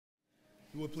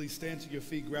you would please stand to your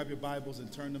feet, grab your Bibles,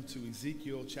 and turn them to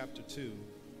Ezekiel chapter 2,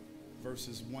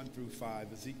 verses 1 through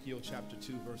 5. Ezekiel chapter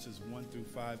 2, verses 1 through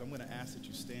 5. I'm going to ask that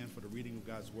you stand for the reading of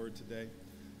God's word today.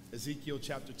 Ezekiel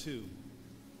chapter 2,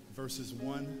 verses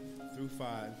 1 through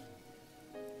 5.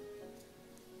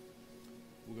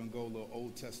 We're going to go a little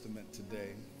Old Testament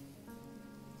today,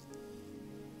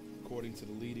 according to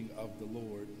the leading of the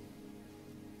Lord.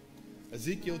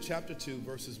 Ezekiel chapter 2,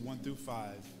 verses 1 through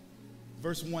 5.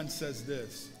 Verse 1 says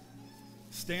this: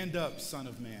 "Stand up, Son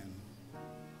of Man,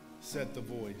 said the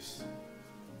voice.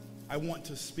 I want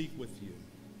to speak with you."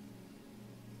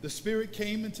 The Spirit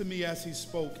came into me as he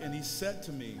spoke, and he set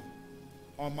to me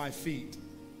on my feet.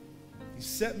 He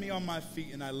set me on my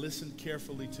feet, and I listened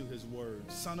carefully to his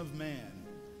words. "Son of man,"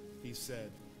 he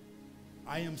said,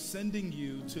 "I am sending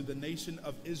you to the nation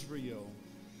of Israel,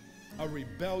 a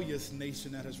rebellious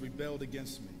nation that has rebelled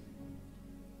against me.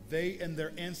 They and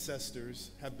their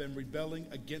ancestors have been rebelling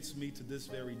against me to this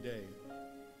very day.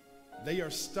 They are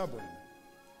stubborn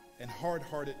and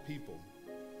hard-hearted people.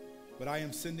 But I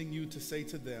am sending you to say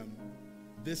to them,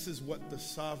 this is what the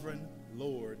sovereign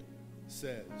Lord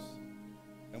says.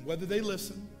 And whether they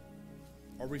listen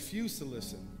or refuse to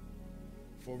listen,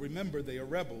 for remember they are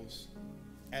rebels,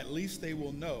 at least they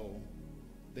will know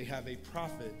they have a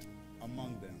prophet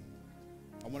among them."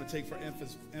 I want to take for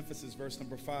emphasis verse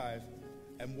number 5.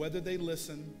 "And whether they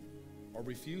listen or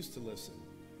refuse to listen,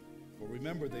 for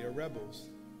remember they are rebels,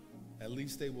 at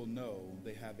least they will know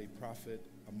they have a prophet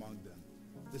among them."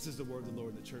 This is the word of the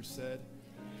Lord. The church said,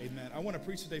 amen. I want to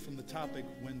preach today from the topic,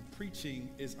 when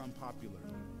preaching is unpopular.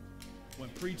 When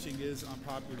preaching is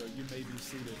unpopular. You may be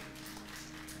seated.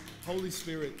 Holy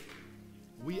Spirit,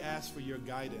 we ask for your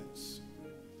guidance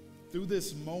through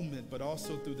this moment, but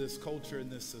also through this culture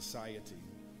and this society.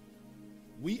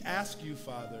 We ask you,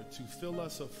 Father, to fill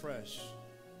us afresh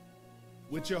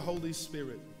with your Holy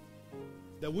Spirit,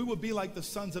 that we would be like the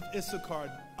sons of Issachar,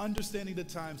 understanding the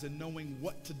times and knowing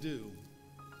what to do.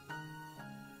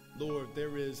 Lord,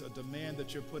 there is a demand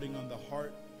that you're putting on the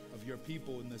heart of your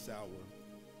people in this hour.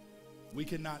 We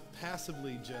cannot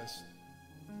passively just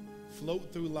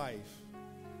float through life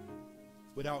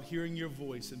without hearing your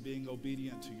voice and being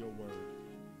obedient to your word.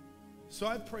 So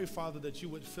I pray, Father, that you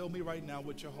would fill me right now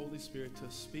with your Holy Spirit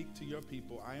to speak to your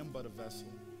people. I am but a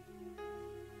vessel.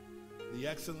 The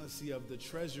excellency of the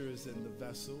treasure is in the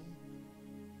vessel.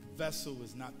 The vessel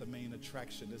is not the main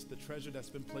attraction. It's the treasure that's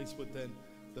been placed within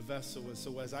the vessel. And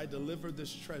so as I deliver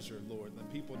this treasure, Lord,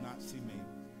 let people not see me,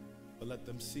 but let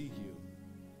them see you.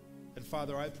 And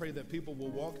Father, I pray that people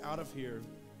will walk out of here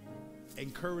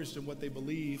encouraged in what they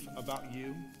believe about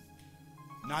you,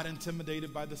 not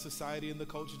intimidated by the society and the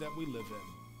culture that we live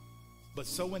in, but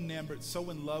so enamored, so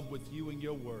in love with you and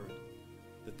your word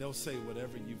that they'll say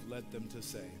whatever you've led them to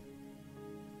say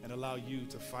and allow you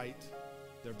to fight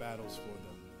their battles for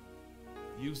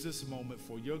them. Use this moment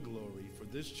for your glory, for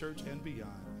this church and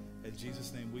beyond. In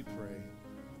Jesus' name we pray,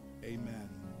 amen.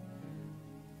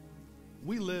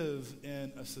 We live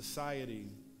in a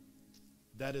society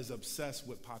that is obsessed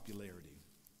with popularity.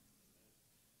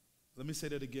 Let me say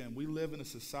that again. We live in a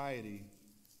society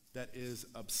that is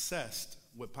obsessed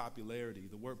with popularity.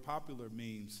 The word popular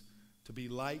means to be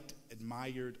liked,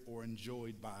 admired, or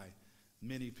enjoyed by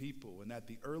many people. And at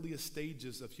the earliest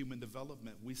stages of human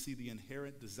development, we see the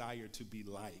inherent desire to be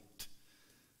liked.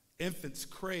 Infants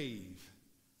crave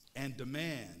and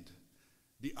demand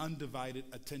the undivided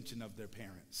attention of their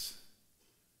parents.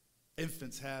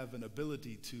 Infants have an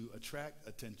ability to attract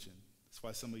attention. That's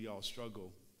why some of y'all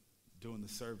struggle during the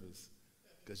service,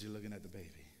 because you're looking at the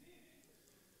baby.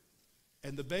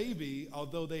 And the baby,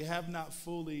 although they have not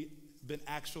fully been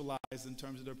actualized in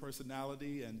terms of their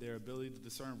personality and their ability to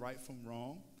discern right from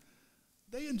wrong,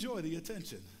 they enjoy the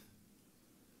attention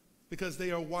because they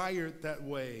are wired that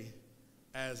way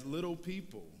as little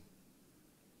people,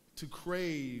 to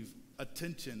crave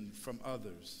attention from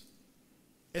others.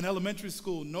 In elementary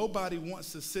school, nobody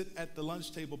wants to sit at the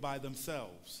lunch table by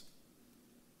themselves.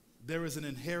 There is an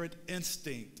inherent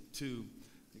instinct to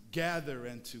gather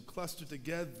and to cluster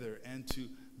together and to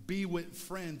be with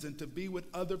friends and to be with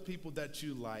other people that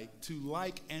you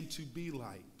like and to be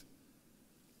liked.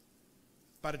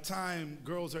 By the time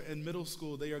girls are in middle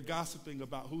school, they are gossiping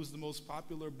about who's the most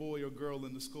popular boy or girl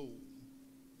in the school.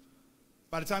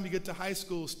 By the time you get to high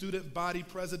school, student body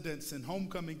presidents and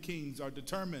homecoming kings are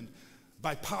determined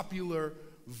by popular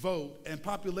vote. And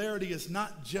popularity is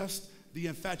not just the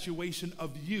infatuation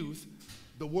of youth.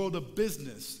 The world of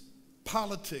business,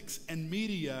 politics, and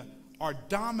media are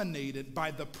dominated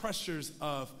by the pressures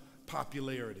of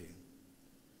popularity.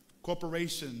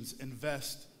 Corporations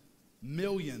invest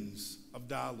millions of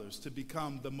dollars to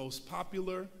become the most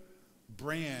popular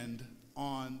brand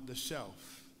on the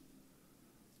shelf.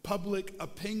 Public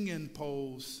opinion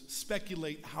polls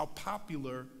speculate how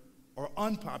popular or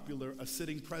unpopular a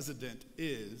sitting president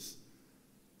is,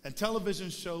 and television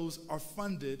shows are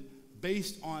funded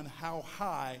based on how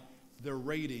high their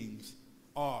ratings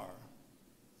are.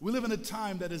 We live in a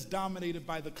time that is dominated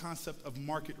by the concept of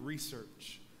market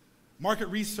research. Market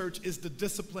research is the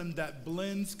discipline that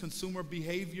blends consumer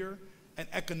behavior and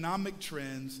economic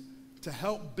trends to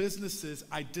help businesses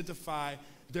identify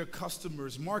their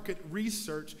customers. Market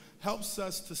research helps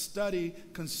us to study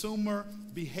consumer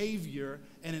behavior,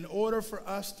 and in order for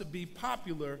us to be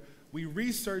popular, we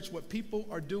research what people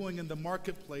are doing in the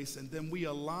marketplace, and then we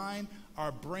align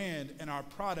our brand and our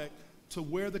product to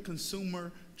where the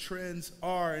consumer trends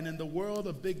are. And in the world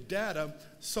of big data,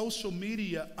 social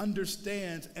media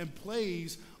understands and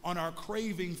plays on our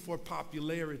craving for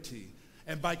popularity.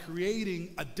 And by creating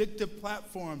addictive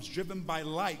platforms driven by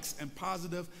likes and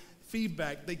positive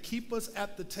feedback, they keep us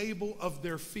at the table of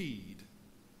their feed.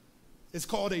 It's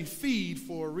called a feed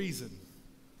for a reason.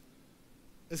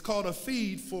 It's called a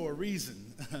feed for a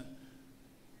reason.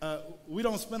 We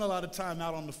don't spend a lot of time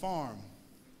out on the farm.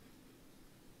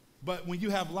 But when you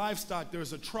have livestock,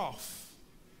 there's a trough.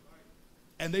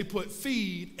 And they put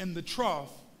feed in the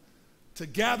trough to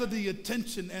gather the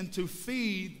attention and to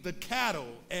feed the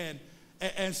cattle. And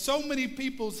so many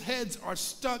people's heads are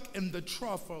stuck in the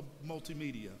trough of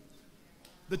multimedia,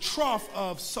 the trough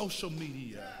of social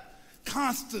media,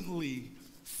 constantly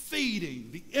feeding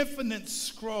the infinite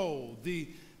scroll, the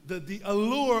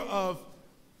allure of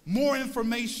more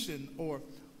information or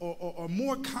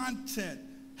more content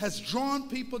has drawn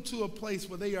people to a place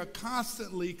where they are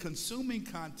constantly consuming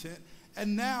content,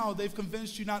 and now they've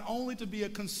convinced you not only to be a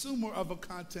consumer of a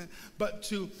content, but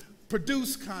to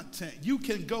produce content. You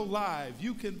can go live,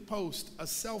 you can post a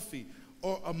selfie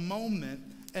or a moment,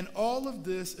 and all of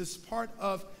this is part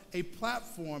of a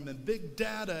platform and big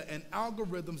data and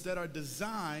algorithms that are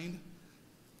designed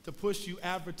to push you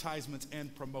advertisements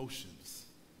and promotions.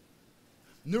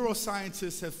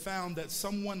 Neuroscientists have found that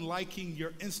someone liking your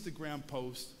Instagram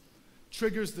post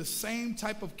triggers the same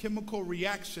type of chemical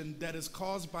reaction that is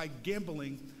caused by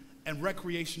gambling and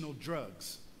recreational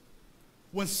drugs.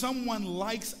 When someone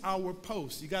likes our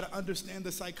post, you got to understand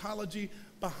the psychology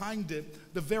behind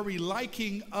it. The very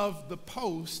liking of the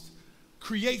post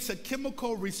creates a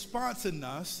chemical response in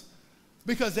us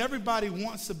because everybody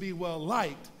wants to be well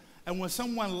liked. And when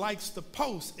someone likes the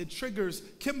post, it triggers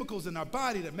chemicals in our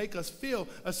body that make us feel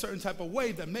a certain type of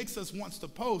way, that makes us want to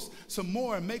post some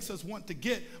more and makes us want to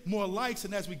get more likes.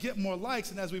 And as we get more likes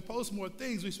and as we post more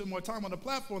things, we spend more time on the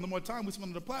platform. The more time we spend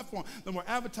on the platform, the more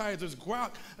advertisers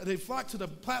they flock to the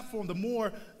platform, the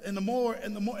more and the more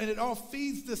and the more. And it all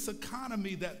feeds this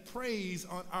economy that preys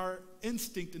on our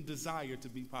instinct and desire to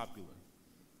be popular.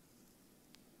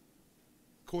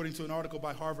 According to an article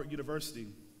by Harvard University,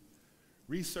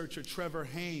 researcher Trevor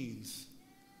Haynes,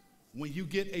 when you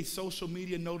get a social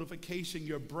media notification,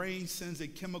 your brain sends a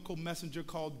chemical messenger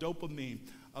called dopamine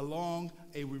along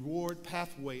a reward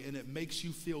pathway, and it makes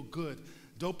you feel good.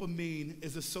 Dopamine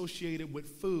is associated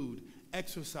with food,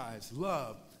 exercise,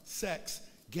 love, sex,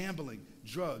 gambling,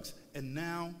 drugs, and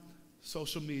now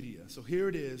social media. So here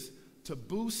it is. To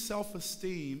boost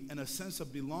self-esteem and a sense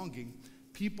of belonging,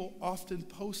 people often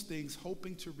post things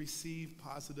hoping to receive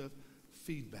positive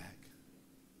feedback.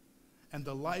 And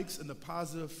the likes and the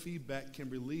positive feedback can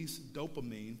release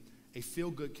dopamine, a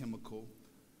feel-good chemical.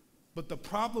 But the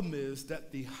problem is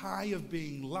that the high of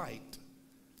being liked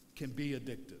can be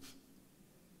addictive.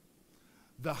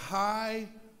 The high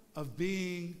of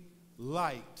being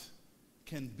liked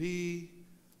can be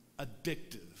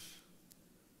addictive.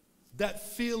 That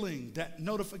feeling, that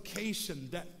notification,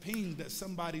 that ping that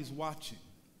somebody's watching,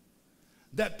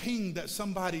 that ping that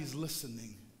somebody's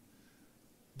listening,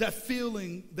 that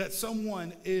feeling that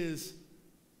someone is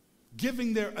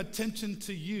giving their attention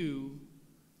to you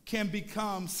can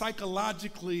become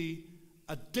psychologically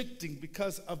addicting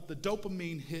because of the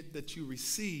dopamine hit that you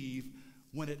receive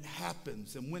when it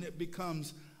happens. And when it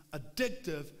becomes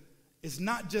addictive, it's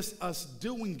not just us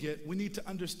doing it. We need to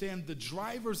understand the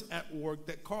drivers at work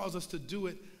that cause us to do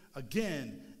it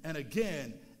again and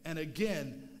again and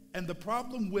again. And the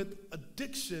problem with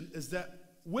addiction is that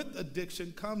with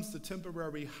addiction comes the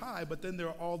temporary high, but then there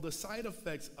are all the side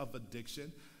effects of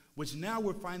addiction, which now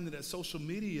we're finding that social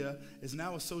media is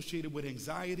now associated with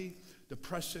anxiety,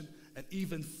 depression, and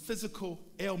even physical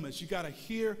ailments. You got to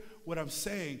hear what I'm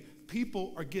saying.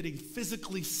 People are getting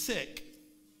physically sick.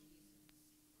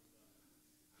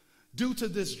 due to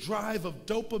this drive of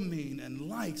dopamine and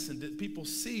likes, and did people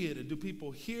see it, and do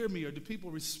people hear me, or do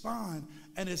people respond?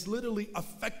 And it's literally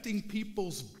affecting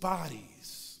people's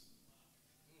bodies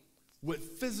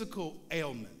with physical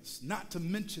ailments, not to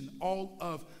mention all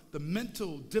of the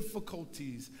mental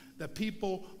difficulties that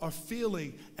people are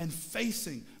feeling and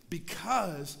facing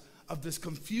because of this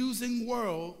confusing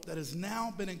world that has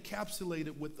now been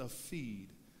encapsulated with a feed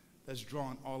that's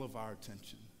drawn all of our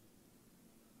attention.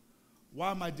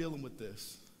 Why am I dealing with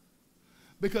this?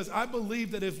 Because I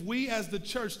believe that if we as the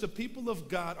church, the people of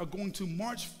God, are going to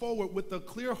march forward with a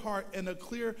clear heart and a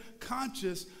clear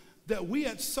conscience, that we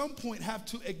at some point have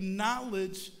to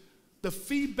acknowledge the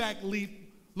feedback loop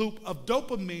of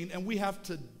dopamine, and we have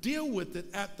to deal with it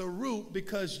at the root,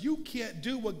 because you can't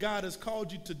do what God has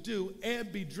called you to do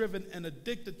and be driven and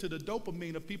addicted to the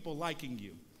dopamine of people liking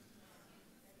you.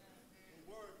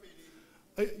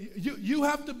 You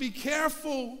have to be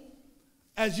careful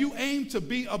as you aim to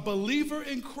be a believer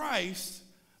in Christ,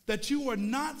 that you are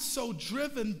not so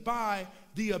driven by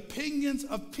the opinions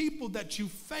of people that you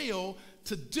fail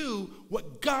to do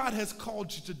what God has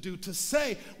called you to do, to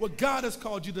say what God has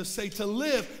called you to say, to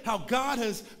live how God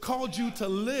has called you to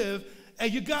live.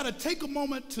 And you got to take a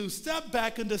moment to step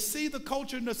back and to see the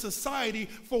culture and the society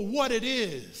for what it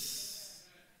is.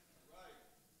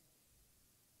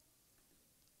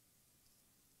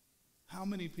 How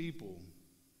many people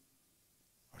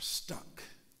are stuck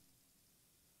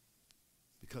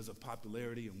because of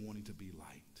popularity and wanting to be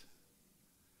liked?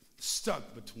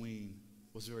 Stuck between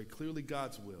what's very clearly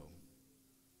God's will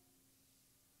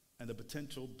and the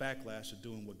potential backlash of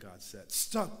doing what God said.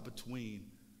 Stuck between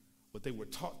what they were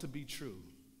taught to be true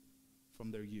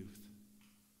from their youth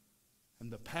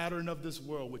and the pattern of this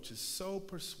world, which is so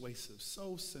persuasive,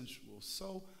 so sensual,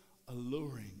 so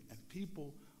alluring, and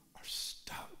people are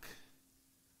stuck.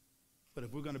 But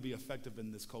if we're going to be effective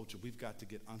in this culture, we've got to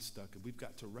get unstuck, and we've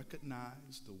got to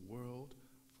recognize the world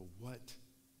for what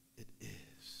it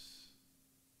is.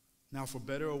 Now, for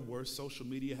better or worse, social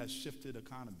media has shifted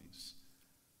economies,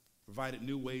 provided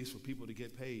new ways for people to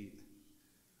get paid.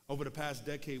 Over the past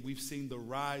decade, we've seen the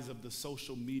rise of the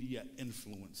social media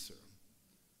influencer.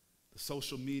 The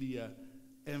social media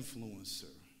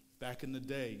influencer. Back in the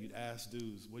day, you'd ask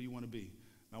dudes, what do you want to be?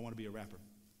 I want to be a rapper.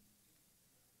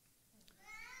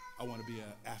 I want to be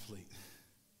an athlete.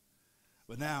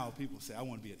 But now people say, I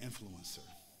want to be an influencer.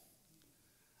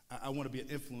 I want to be an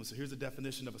influencer. Here's the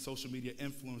definition of a social media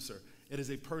influencer. It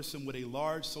is a person with a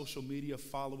large social media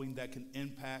following that can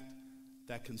impact,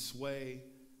 that can sway,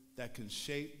 that can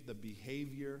shape the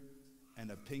behavior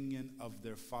and opinion of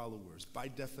their followers. By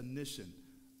definition,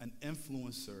 an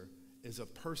influencer is a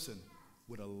person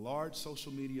with a large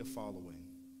social media following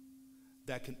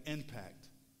that can impact,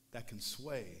 that can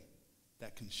sway,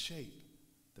 that can shape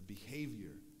the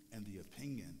behavior and the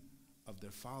opinion of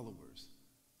their followers.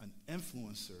 An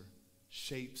influencer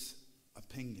shapes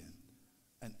opinion.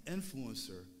 An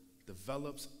influencer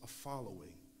develops a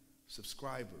following,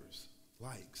 subscribers,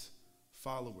 likes,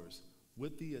 followers,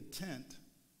 with the intent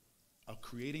of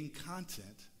creating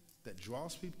content that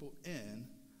draws people in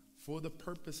for the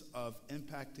purpose of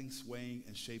impacting, swaying,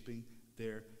 and shaping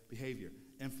their behavior.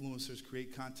 Influencers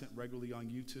create content regularly on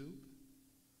YouTube,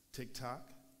 TikTok,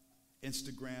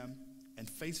 Instagram, and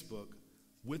Facebook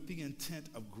with the intent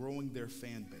of growing their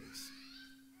fan base.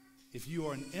 If you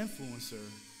are an influencer,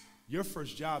 your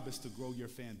first job is to grow your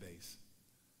fan base.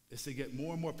 It's to get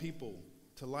more and more people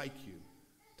to like you,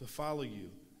 to follow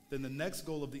you. Then the next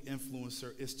goal of the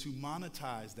influencer is to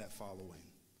monetize that following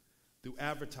through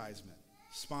advertisement,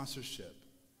 sponsorship,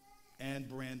 and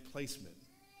brand placement.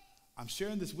 I'm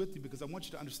sharing this with you because I want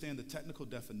you to understand the technical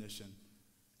definition,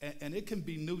 and it can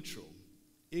be neutral.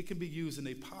 It can be used in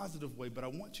a positive way, but I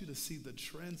want you to see the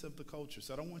trends of the culture.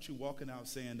 So I don't want you walking out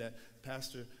saying that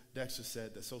Pastor Dexter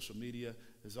said that social media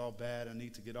is all bad, I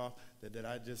need to get off, that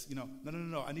I just, no.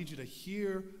 I need you to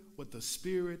hear what the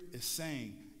Spirit is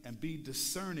saying and be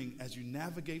discerning as you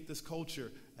navigate this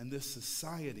culture and this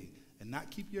society, and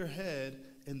not keep your head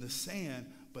in the sand,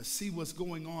 but see what's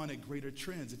going on at greater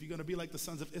trends. If you're going to be like the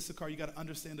sons of Issachar, you got to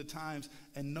understand the times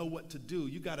and know what to do.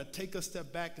 You got to take a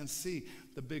step back and see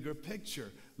the bigger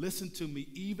picture. Listen to me.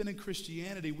 Even in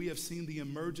Christianity, we have seen the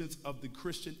emergence of the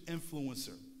Christian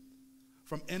influencer.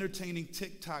 From entertaining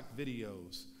TikTok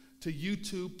videos to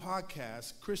YouTube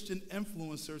podcasts, Christian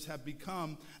influencers have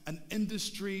become an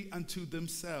industry unto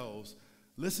themselves.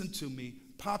 Listen to me.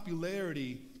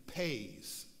 Popularity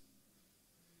pays.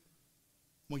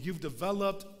 When you've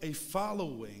developed a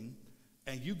following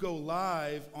and you go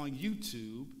live on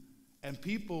YouTube and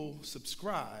people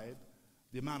subscribe,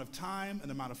 the amount of time and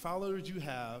the amount of followers you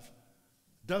have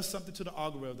does something to the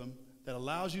algorithm that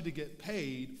allows you to get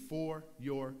paid for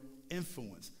your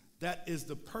influence. That is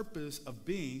the purpose of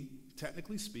being,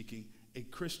 technically speaking, a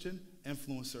Christian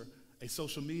influencer, a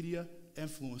social media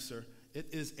influencer. It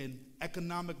is an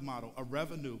economic model, a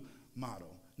revenue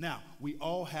model. Now, we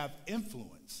all have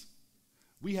influence.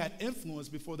 We had influence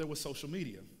before there was social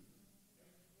media.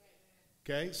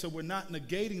 Okay, so we're not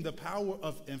negating the power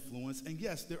of influence. And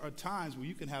yes, there are times where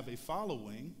you can have a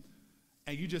following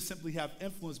and you just simply have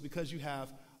influence because you have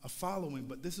a following.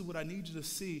 But this is what I need you to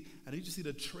see. I need you to see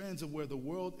the trends of where the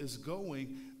world is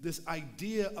going. This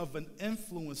idea of an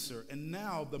influencer, and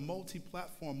now the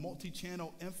multi-platform,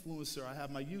 multi-channel influencer. I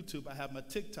have my YouTube, I have my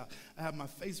TikTok, I have my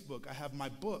Facebook, I have my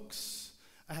books,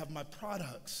 I have my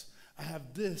products, I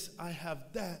have this, I have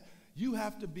that. You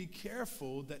have to be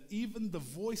careful that even the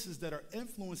voices that are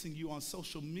influencing you on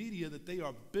social media, that they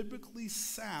are biblically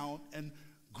sound and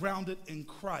grounded in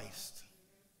Christ.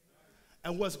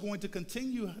 And what's going to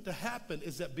continue to happen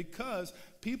is that because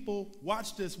people,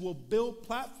 watch this, will build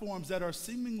platforms that are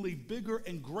seemingly bigger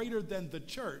and greater than the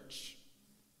church,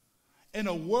 in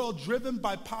a world driven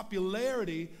by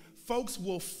popularity, folks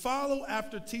will follow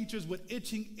after teachers with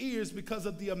itching ears because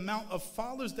of the amount of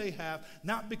followers they have,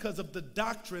 not because of the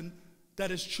doctrine that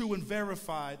is true and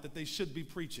verified that they should be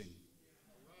preaching.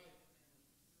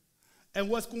 And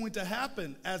what's going to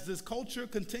happen as this culture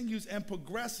continues and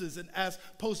progresses, and as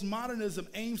postmodernism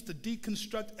aims to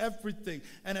deconstruct everything,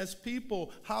 and as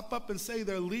people hop up and say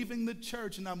they're leaving the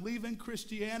church and I'm leaving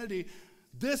Christianity,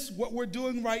 what we're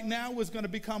doing right now is going to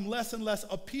become less and less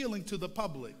appealing to the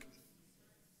public.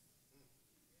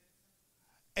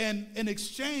 And in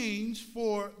exchange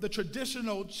for the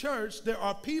traditional church, there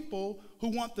are people who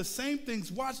want the same things,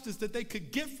 watch this, that they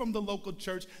could get from the local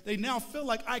church. They now feel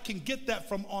like I can get that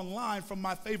from online, from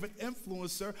my favorite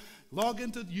influencer, log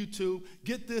into YouTube,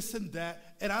 get this and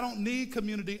that, and I don't need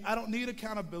community, I don't need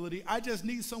accountability, I just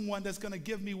need someone that's going to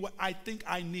give me what I think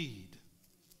I need.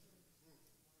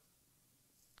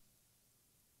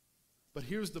 But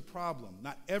here's the problem.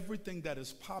 Not everything that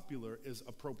is popular is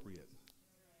appropriate.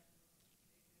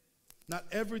 Not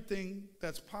everything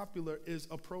that's popular is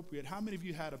appropriate. How many of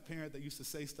you had a parent that used to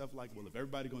say stuff like, well, if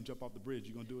everybody's going to jump off the bridge,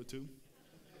 you're going to do it too?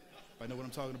 I know what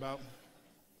I'm talking about.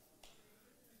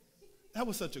 That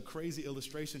was such a crazy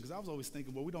illustration because I was always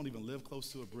thinking, well, we don't even live close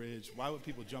to a bridge. Why would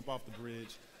people jump off the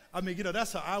bridge? I mean,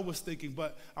 that's how I was thinking,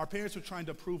 but our parents were trying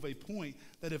to prove a point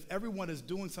that if everyone is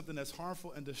doing something that's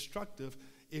harmful and destructive,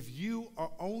 if you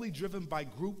are only driven by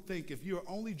groupthink, if you are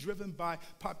only driven by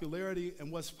popularity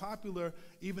and what's popular,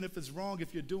 even if it's wrong,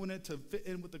 if you're doing it to fit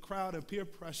in with the crowd and peer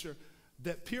pressure,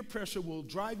 that peer pressure will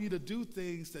drive you to do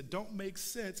things that don't make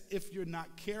sense if you're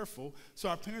not careful. So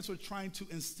our parents were trying to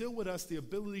instill with us the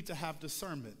ability to have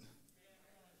discernment.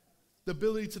 The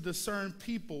ability to discern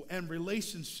people and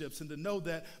relationships and to know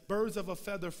that birds of a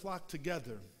feather flock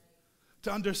together.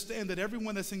 To understand that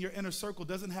everyone that's in your inner circle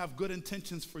doesn't have good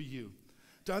intentions for you.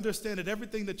 To understand that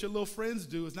everything that your little friends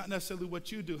do is not necessarily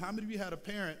what you do. How many of you had a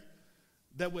parent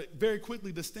that would very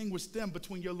quickly distinguish them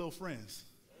between your little friends?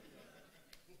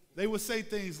 They would say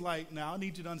things like, now I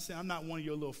need you to understand I'm not one of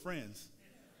your little friends.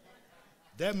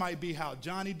 That might be how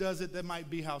Johnny does it. That might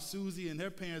be how Susie and their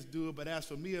parents do it. But as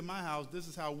for me and my house, this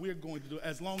is how we're going to do it.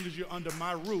 As long as you're under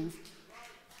my roof,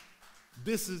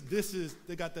 this is,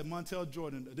 they got that Montel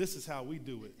Jordan, this is how we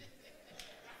do it.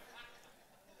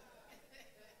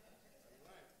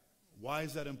 Why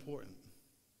is that important?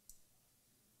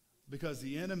 Because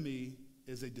the enemy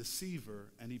is a deceiver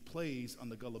and he plays on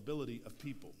the gullibility of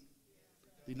people,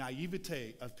 the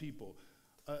naivete of people.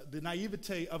 The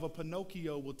naivete of a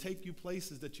Pinocchio will take you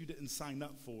places that you didn't sign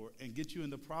up for and get you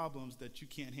into problems that you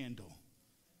can't handle.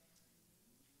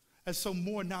 And so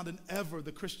more now than ever,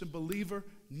 the Christian believer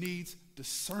needs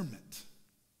discernment.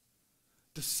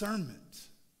 Discernment.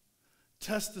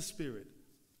 Test the Spirit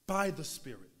by the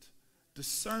Spirit.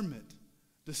 Discernment.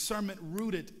 Discernment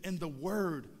rooted in the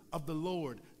word of the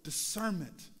Lord.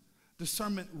 Discernment.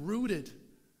 Discernment rooted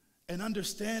in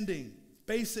understanding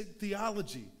basic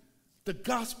theology, the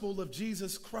gospel of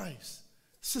Jesus Christ.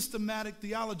 Systematic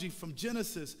theology from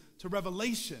Genesis to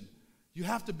Revelation. You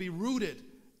have to be rooted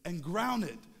and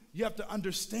grounded. You have to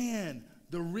understand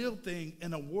the real thing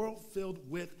in a world filled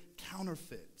with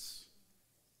counterfeits.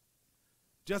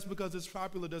 Just because it's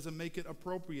popular doesn't make it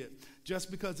appropriate.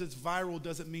 Just because it's viral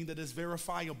doesn't mean that it's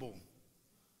verifiable.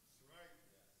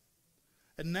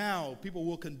 And now people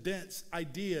will condense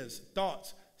ideas,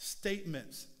 thoughts,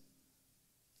 statements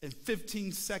in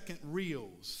 15-second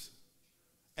reels.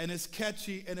 And it's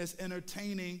catchy and it's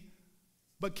entertaining,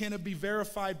 but can it be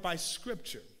verified by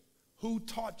Scripture? Who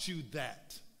taught you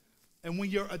that? And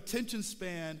when your attention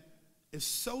span is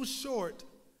so short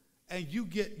and you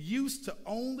get used to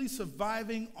only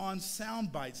surviving on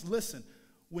sound bites. Listen,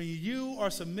 when you are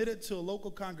submitted to a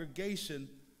local congregation,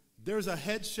 there's a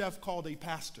head chef called a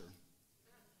pastor.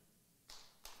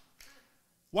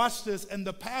 Watch this, and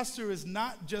the pastor is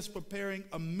not just preparing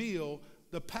a meal.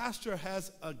 The pastor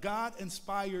has a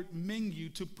God-inspired menu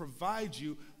to provide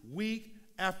you week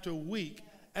after week.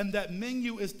 And that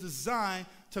menu is designed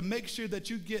to make sure that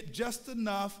you get just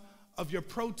enough of your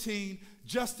protein,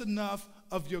 just enough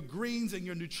of your greens and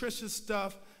your nutritious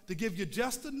stuff, to give you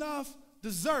just enough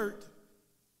dessert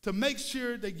to make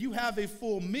sure that you have a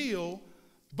full meal.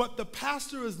 But the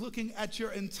pastor is looking at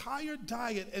your entire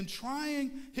diet and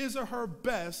trying his or her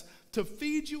best to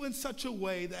feed you in such a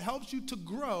way that helps you to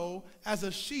grow as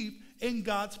a sheep in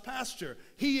God's pasture.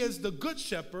 He is the good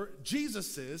shepherd,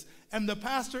 Jesus is, and the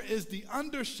pastor is the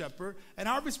under shepherd, and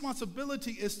our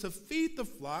responsibility is to feed the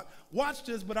flock. Watch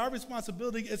this, but our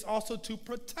responsibility is also to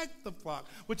protect the flock,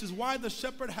 which is why the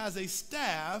shepherd has a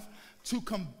staff to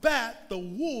combat the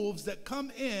wolves that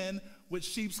come in with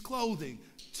sheep's clothing,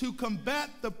 to combat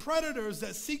the predators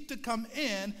that seek to come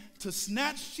in to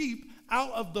snatch sheep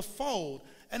out of the fold.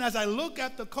 And as I look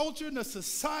at the culture and the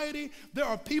society, there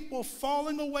are people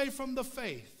falling away from the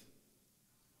faith.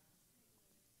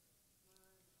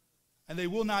 And they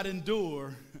will not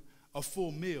endure a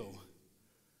full meal.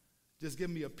 Just give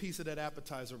me a piece of that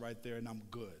appetizer right there and I'm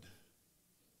good.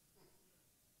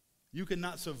 You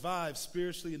cannot survive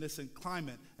spiritually in this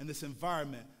climate and this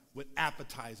environment with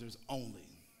appetizers only.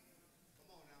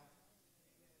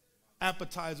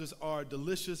 Appetizers are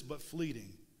delicious but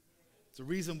fleeting. It's the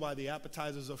reason why the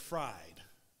appetizers are fried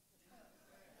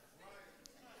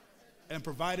and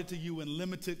provided to you in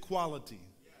limited quality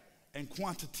and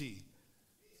quantity,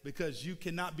 because you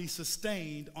cannot be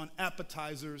sustained on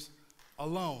appetizers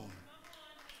alone.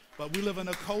 But we live in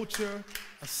a culture,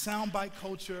 a soundbite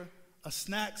culture, a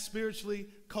snack spiritually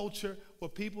culture, where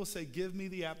people say, give me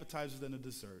the appetizers and the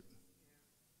dessert.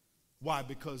 Why?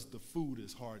 Because the food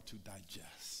is hard to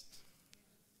digest.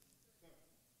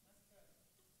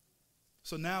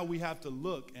 So now we have to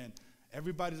look, and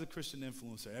everybody's a Christian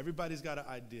influencer. Everybody's got an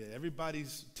idea.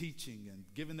 Everybody's teaching and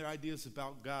giving their ideas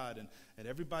about God, and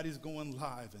everybody's going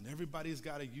live, and everybody's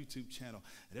got a YouTube channel,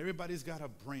 and everybody's got a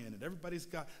brand, and everybody's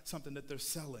got something that they're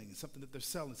selling, and something that they're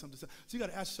selling, something. So you got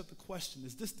to ask yourself the question,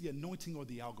 is this the anointing or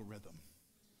the algorithm?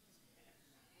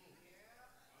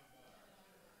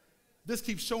 This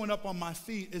keeps showing up on my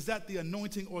feed. Is that the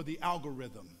anointing or the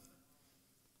algorithm?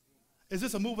 Is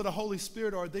this a move of the Holy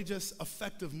Spirit, or are they just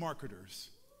effective marketers?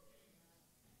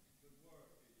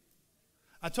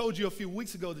 I told you a few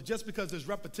weeks ago that just because there's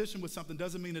repetition with something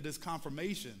doesn't mean that it's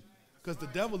confirmation, because the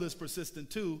devil is persistent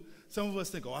too. Some of us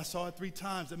think, oh, I saw it 3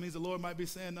 times. That means the Lord might be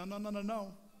saying, no, no, no, no,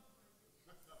 no.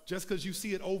 Just because you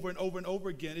see it over and over and over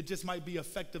again, it just might be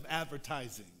effective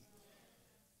advertising.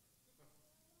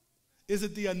 Is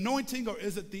it the anointing or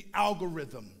is it the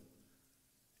algorithm?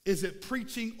 Is it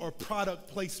preaching or product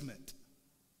placement?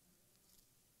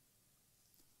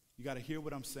 You got to hear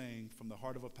what I'm saying from the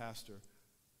heart of a pastor.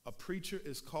 A preacher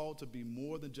is called to be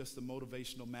more than just a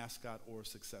motivational mascot or a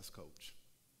success coach.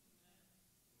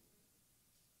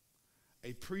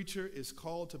 A preacher is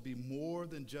called to be more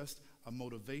than just a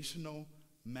motivational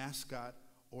mascot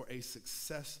or a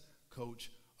success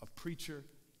coach. A preacher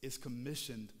is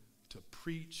commissioned to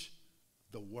preach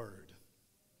the word.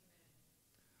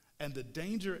 And the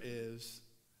danger is,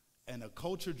 in a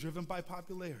culture driven by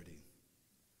popularity,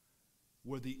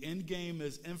 where the end game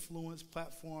is influence,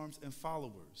 platforms, and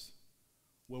followers,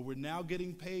 where we're now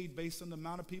getting paid based on the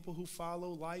amount of people who follow,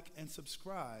 like, and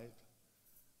subscribe,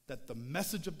 that the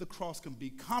message of the cross can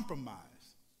be compromised.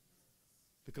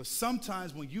 Because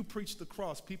sometimes when you preach the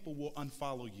cross, people will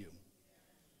unfollow you.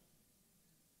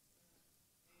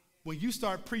 When you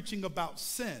start preaching about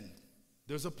sin,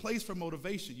 there's a place for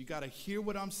motivation. You got to hear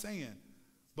what I'm saying.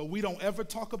 But we don't ever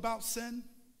talk about sin,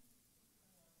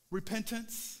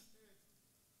 repentance.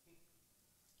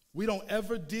 We don't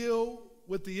ever deal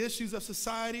with the issues of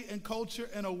society and culture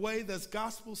in a way that's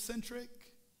gospel-centric,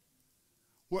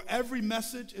 where every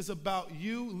message is about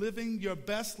you living your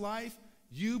best life,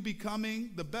 you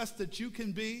becoming the best that you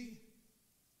can be.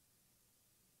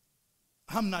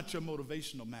 I'm not your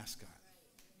motivational mascot.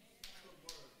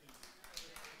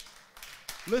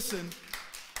 Listen,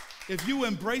 if you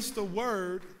embrace the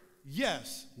word,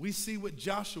 yes, we see with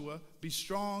Joshua, be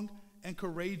strong and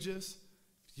courageous.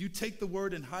 If you take the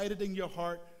word and hide it in your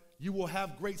heart, you will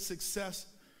have great success.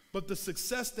 But the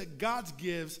success that God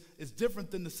gives is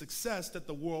different than the success that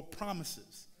the world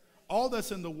promises. All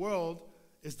that's in the world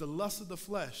is the lust of the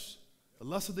flesh, the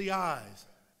lust of the eyes,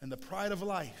 and the pride of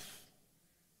life.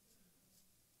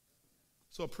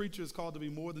 So a preacher is called to be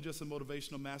more than just a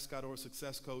motivational mascot or a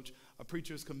success coach. A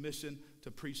preacher is commissioned to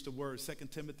preach the word.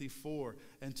 2 Timothy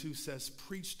 4:2 says,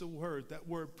 preach the word. That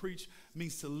word preach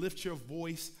means to lift your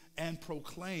voice and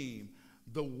proclaim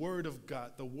the word of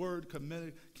God. The word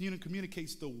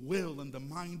communicates the will and the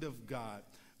mind of God.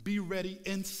 Be ready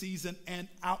in season and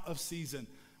out of season.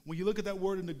 When you look at that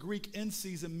word in the Greek, in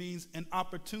season means in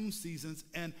opportune seasons,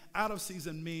 and out of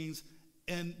season means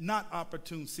in not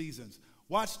opportune seasons.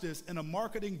 Watch this. In a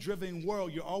marketing-driven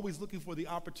world, you're always looking for the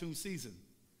opportune season.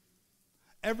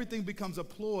 Everything becomes a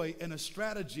ploy and a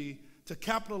strategy to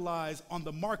capitalize on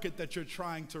the market that you're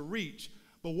trying to reach.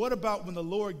 But what about when the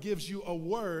Lord gives you a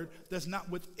word that's not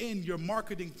within your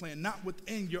marketing plan, not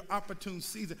within your opportune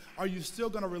season? Are you still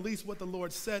going to release what the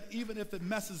Lord said, even if it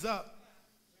messes up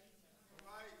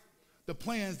the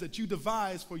plans that you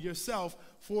devise for yourself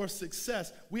for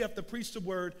success? We have to preach the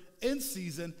word in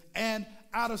season and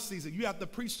out of season. You have to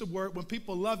preach the word when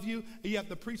people love you, and you have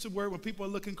to preach the word when people are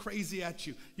looking crazy at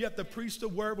you. You have to preach the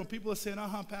word when people are saying,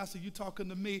 Pastor, you talking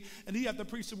to me. And you have to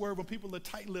preach the word when people are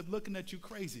tight-lipped looking at you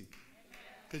crazy.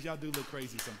 Because y'all do look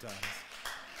crazy sometimes.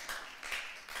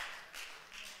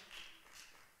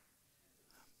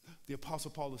 The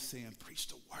Apostle Paul is saying, preach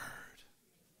the word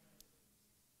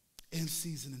in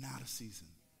season and out of season.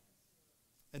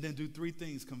 And then do three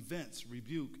things: convince,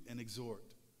 rebuke, and exhort,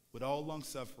 with all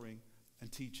long-suffering and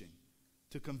teaching.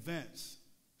 To convince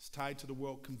is tied to the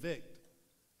word convict.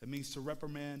 It means to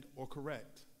reprimand or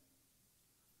correct.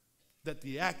 That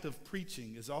the act of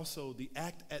preaching is also the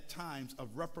act at times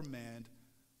of reprimand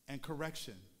and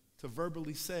correction. To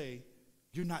verbally say,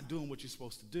 you're not doing what you're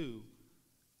supposed to do,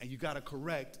 and you got to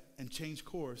correct and change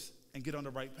course and get on the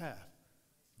right path.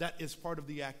 That is part of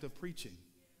the act of preaching.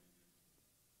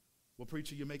 Well,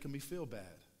 preacher, you're making me feel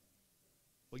bad.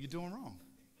 Well, you're doing wrong.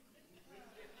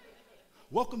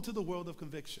 Welcome to the world of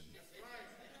conviction.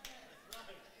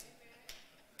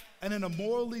 And in a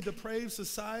morally depraved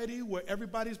society where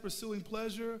everybody's pursuing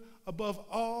pleasure above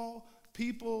all,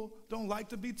 people don't like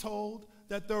to be told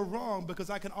that they're wrong, because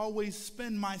I can always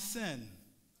spin my sin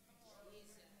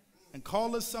and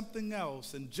call it something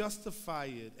else and justify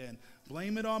it and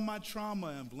blame it on my trauma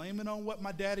and blame it on what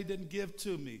my daddy didn't give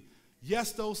to me.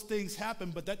 Yes, those things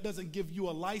happen, but that doesn't give you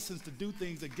a license to do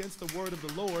things against the word of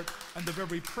the Lord. And the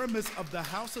very premise of the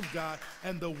house of God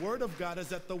and the word of God is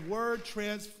that the word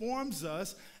transforms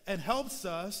us and helps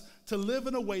us to live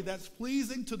in a way that's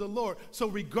pleasing to the Lord. So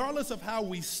regardless of how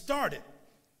we started,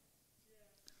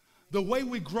 the way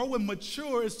we grow and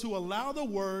mature is to allow the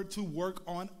word to work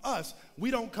on us.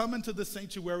 We don't come into the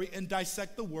sanctuary and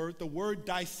dissect the word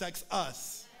dissects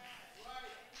us.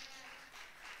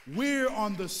 We're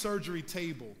on the surgery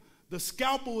table. The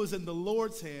scalpel is in the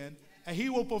Lord's hand, and he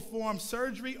will perform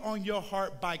surgery on your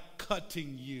heart by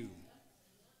cutting you.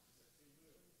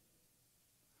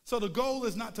 So the goal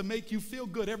is not to make you feel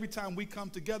good every time we come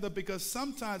together, because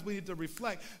sometimes we need to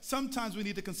reflect. Sometimes we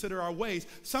need to consider our ways.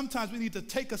 Sometimes we need to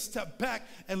take a step back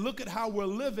and look at how we're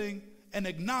living and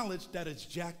acknowledge that it's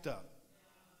jacked up.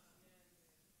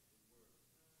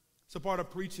 So part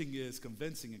of preaching is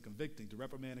convincing and convicting, to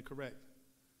reprimand and correct.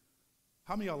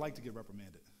 How many of y'all like to get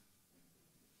reprimanded?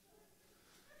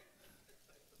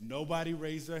 Nobody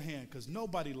raised their hand, because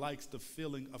nobody likes the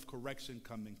feeling of correction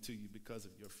coming to you because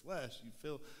of your flesh. You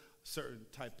feel a certain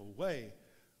type of way.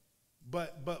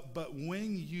 But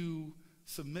when you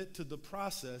submit to the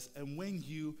process, and when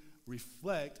you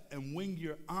reflect, and when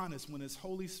you're honest, when it's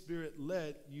Holy Spirit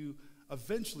led, you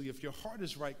eventually, if your heart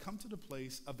is right, come to the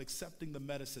place of accepting the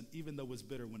medicine, even though it's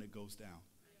bitter when it goes down.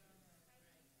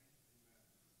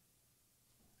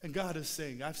 And God is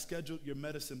saying, I've scheduled your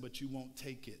medicine, but you won't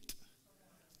take it.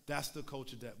 That's the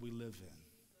culture that we live in.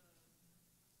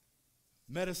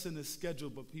 Medicine is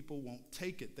scheduled, but people won't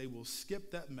take it. They will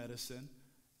skip that medicine,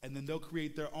 and then they'll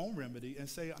create their own remedy and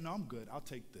say, no, I'm good. I'll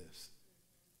take this.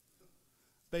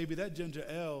 Baby, that ginger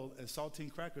ale and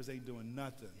saltine crackers ain't doing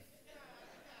nothing.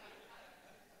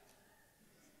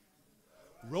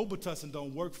 Robitussin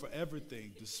don't work for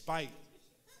everything, despite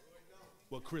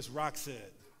what Chris Rock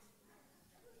said.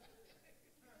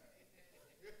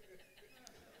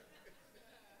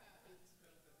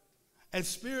 And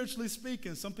spiritually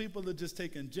speaking, some people are just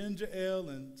taking ginger ale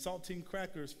and saltine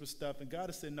crackers for stuff, and God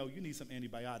has said, no, you need some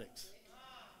antibiotics.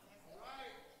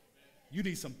 You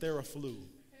need some Theraflu.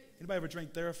 Anybody ever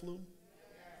drink Theraflu?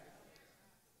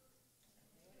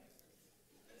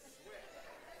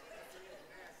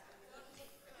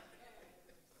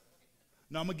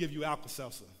 No, I'm going to give you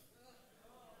Alka-Seltzer.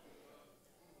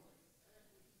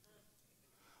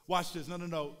 Watch this.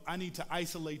 No. I need to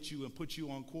isolate you and put you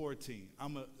on quarantine.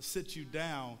 I'm going to sit you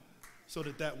down so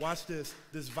that watch this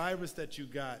virus that you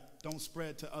got don't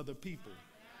spread to other people.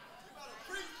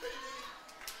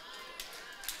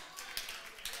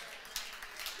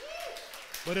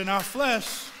 But in our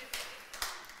flesh,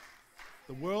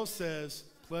 the world says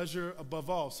pleasure above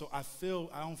all. So I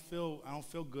don't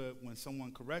feel good when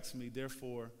someone corrects me.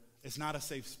 Therefore, it's not a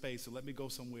safe space. So let me go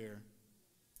somewhere.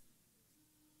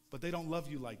 But they don't love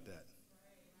you like that.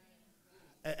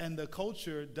 And the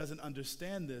culture doesn't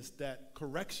understand this, that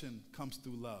correction comes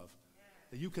through love.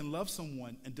 That you can love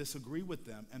someone and disagree with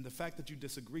them. And the fact that you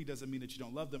disagree doesn't mean that you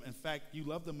don't love them. In fact, you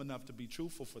love them enough to be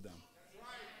truthful for them.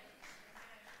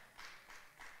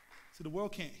 See, the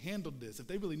world can't handle this. If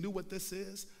they really knew what this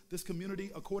is, this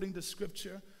community, according to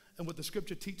Scripture, and what the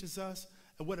Scripture teaches us,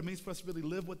 and what it means for us to really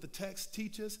live what the text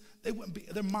teaches,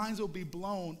 their minds will be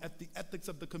blown at the ethics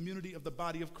of the community of the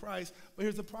body of Christ. But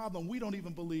here's the problem. We don't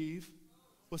even believe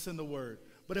what's in the Word.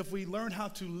 But if we learn how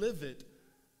to live it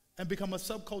and become a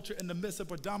subculture in the midst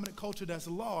of a dominant culture that's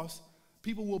lost,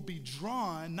 people will be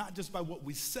drawn not just by what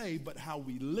we say, but how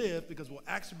we live, because we'll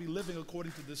actually be living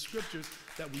according to the Scriptures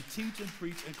that we teach and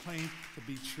preach and claim to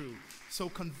be true. So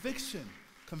convincing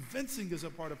is a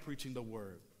part of preaching the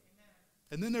Word.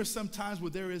 And then there's some times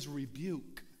where there is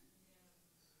rebuke.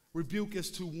 Rebuke is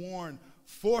to warn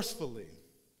forcefully,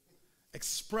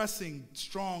 expressing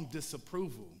strong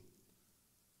disapproval.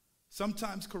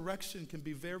 Sometimes correction can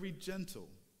be very gentle.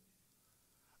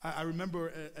 I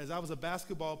remember as I was a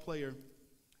basketball player,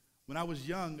 when I was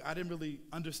young, I didn't really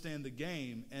understand the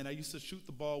game, and I used to shoot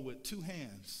the ball with two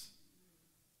hands.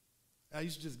 I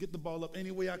used to just get the ball up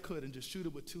any way I could and just shoot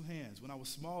it with two hands when I was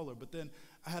smaller. But then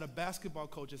I had a basketball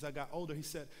coach as I got older. He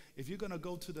said, if you're going to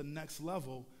go to the next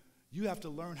level, you have to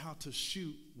learn how to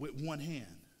shoot with one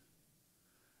hand.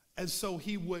 And so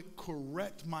he would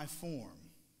correct my form.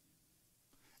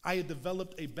 I had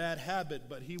developed a bad habit,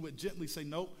 but he would gently say,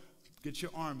 nope, get your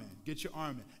arm in, get your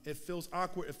arm in. It feels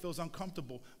awkward, it feels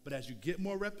uncomfortable, but as you get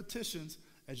more repetitions,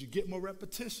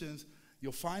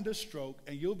 you'll find a stroke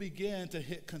and you'll begin to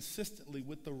hit consistently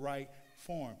with the right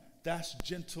form. That's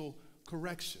gentle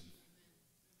correction.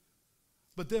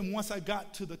 But then once I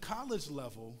got to the college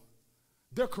level,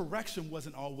 their correction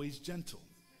wasn't always gentle.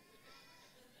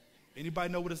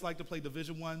 Anybody know what it's like to play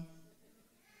Division I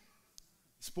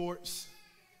sports?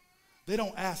 They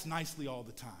don't ask nicely all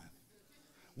the time.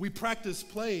 We practice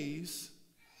plays,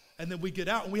 and then we get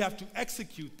out and we have to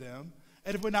execute them.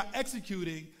 And if we're not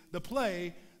executing the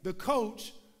play, the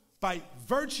coach, by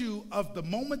virtue of the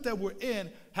moment that we're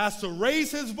in, has to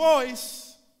raise his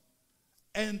voice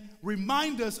and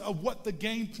remind us of what the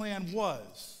game plan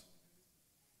was.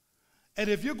 And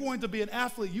if you're going to be an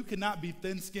athlete, you cannot be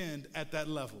thin-skinned at that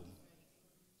level.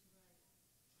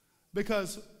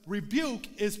 Because rebuke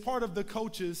is part of the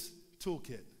coach's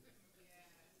toolkit.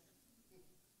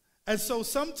 And so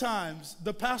sometimes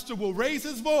the pastor will raise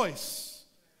his voice,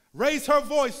 raise her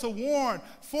voice to warn,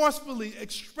 forcefully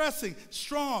expressing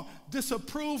strong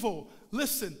disapproval.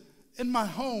 Listen, in my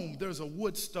home, there's a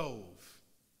wood stove.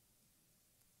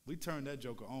 We turned that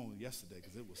joker on yesterday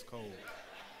because it was cold.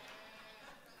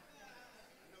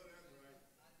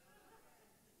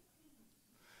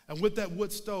 And with that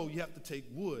wood stove, you have to take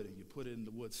wood and you put it in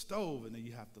the wood stove, and then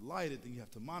you have to light it, then you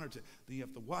have to monitor it, then you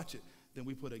have to watch it. Then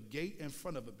we put a gate in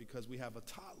front of it because we have a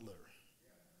toddler.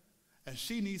 And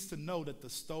she needs to know that the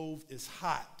stove is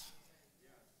hot.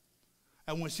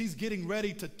 And when she's getting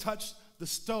ready to touch the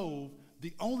stove,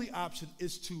 the only option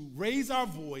is to raise our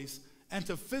voice and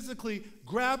to physically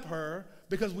grab her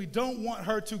because we don't want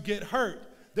her to get hurt.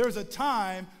 There's a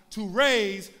time to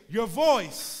raise your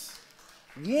voice.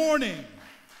 Warning.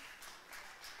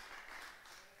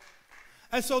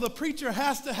 And so the preacher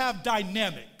has to have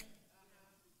dynamic.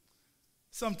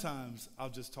 Sometimes I'll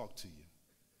just talk to you.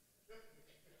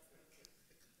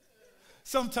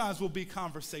 Sometimes we'll be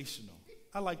conversational.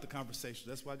 I like the conversation.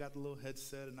 That's why I got the little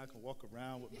headset and I can walk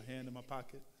around with my hand in my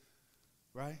pocket,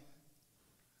 right?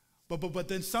 But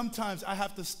then sometimes I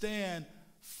have to stand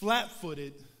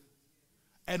flat-footed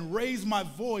and raise my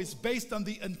voice based on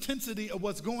the intensity of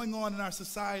what's going on in our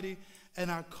society and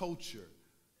our culture.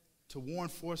 To warn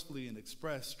forcefully and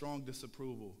express strong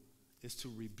disapproval is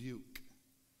to rebuke.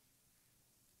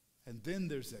 And then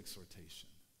there's exhortation.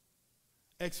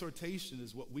 Exhortation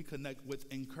is what we connect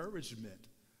with encouragement,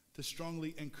 to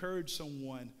strongly encourage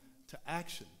someone to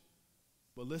action.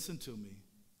 But listen to me,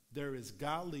 there is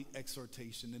godly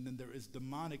exhortation and then there is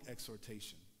demonic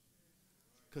exhortation.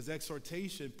 Because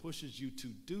exhortation pushes you to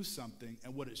do something,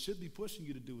 and what it should be pushing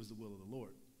you to do is the will of the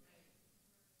Lord,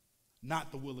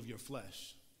 not the will of your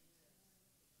flesh.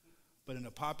 But in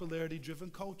a popularity-driven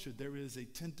culture, there is a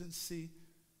tendency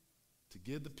to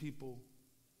give the people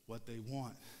what they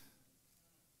want.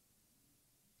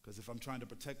 Because if I'm trying to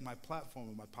protect my platform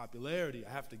and my popularity,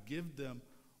 I have to give them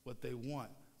what they want.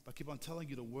 But I keep on telling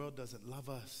you, the world doesn't love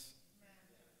us.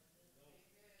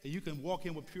 And you can walk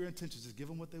in with pure intentions, just give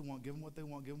them what they want, give them what they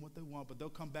want, give them what they want, but they'll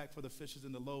come back for the fishes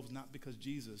and the loaves, not because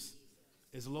Jesus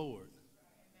is Lord.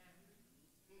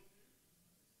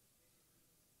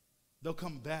 They'll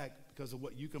come back because of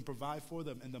what you can provide for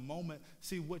them. And the moment,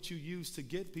 see, what you use to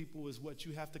get people is what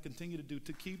you have to continue to do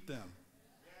to keep them.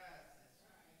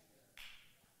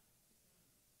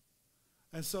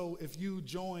 And so if you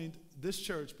joined this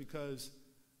church because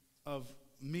of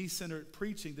me-centered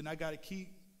preaching, then I got to keep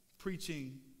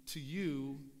preaching to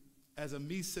you as a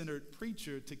me-centered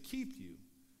preacher to keep you.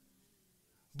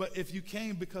 But if you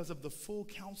came because of the full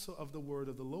counsel of the word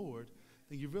of the Lord,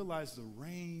 then you realize the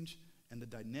range and the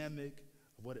dynamic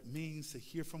of what it means to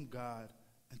hear from God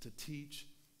and to teach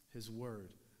his word.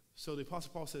 So the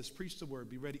Apostle Paul says, preach the word,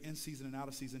 be ready in season and out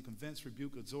of season, convince,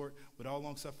 rebuke, exhort with all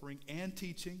long-suffering and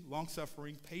teaching,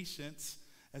 long-suffering, patience.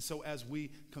 And so as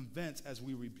we convince, as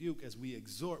we rebuke, as we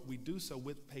exhort, we do so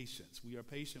with patience. We are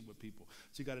patient with people.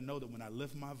 So you got to know that when I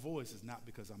lift my voice, it's not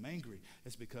because I'm angry.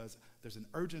 It's because there's an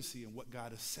urgency in what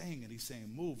God is saying. And he's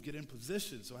saying, move, get in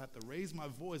position. So I have to raise my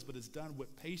voice, but it's done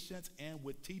with patience and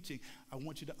with teaching. I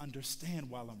want you to understand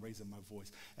while I'm raising my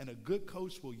voice. And a good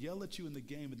coach will yell at you in the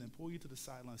game and then pull you to the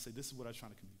sideline and say, this is what I was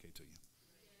trying to communicate to you.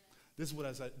 This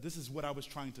is what I was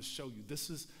trying to show you. This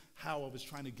is how I was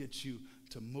trying to get you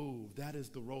to move. That is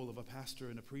the role of a pastor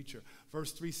and a preacher.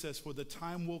 Verse 3 says, for the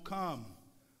time will come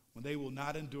when they will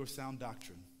not endure sound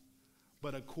doctrine,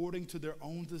 but according to their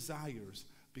own desires,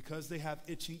 because they have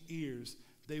itching ears,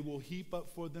 they will heap up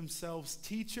for themselves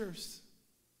teachers,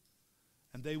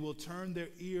 and they will turn their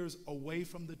ears away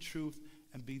from the truth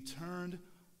and be turned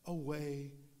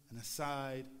away and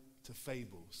aside to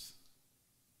fables.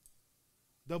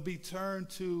 They'll be turned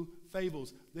to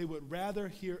fables. They would rather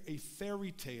hear a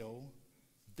fairy tale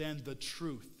than the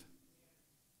truth.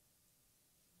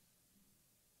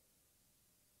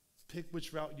 Pick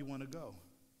which route you want to go.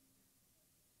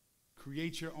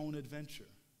 Create your own adventure.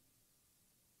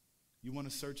 You want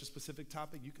to search a specific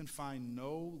topic? You can find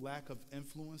no lack of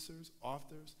influencers,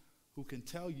 authors, who can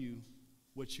tell you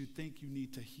what you think you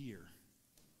need to hear.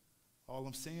 All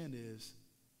I'm saying is,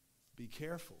 be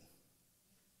careful.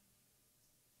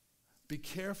 Be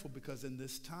careful, because in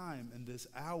this time, in this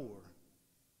hour,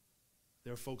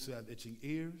 there are folks who have itching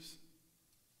ears,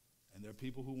 and there are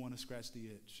people who want to scratch the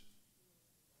itch.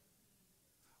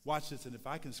 Watch this, and if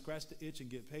I can scratch the itch and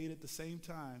get paid at the same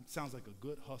time, sounds like a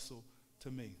good hustle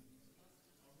to me.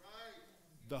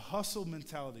 The hustle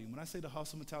mentality, when I say the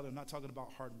hustle mentality, I'm not talking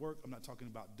about hard work, I'm not talking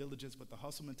about diligence, but the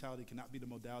hustle mentality cannot be the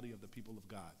modality of the people of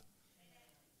God.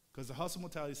 Because the hustle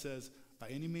mentality says, by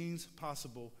any means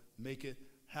possible, make it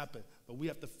happen. But we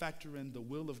have to factor in the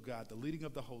will of God, the leading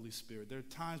of the Holy Spirit. There are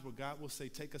times where God will say,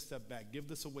 take a step back, give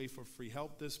this away for free,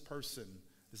 help this person.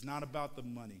 It's not about the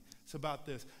money. It's about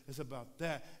this. It's about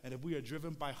that. And if we are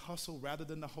driven by hustle rather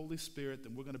than the Holy Spirit,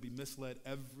 then we're going to be misled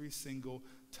every single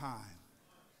time.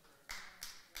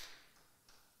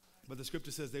 But the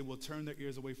scripture says they will turn their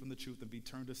ears away from the truth and be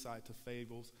turned aside to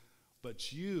fables.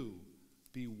 But you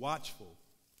be watchful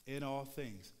in all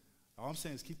things. All I'm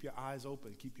saying is keep your eyes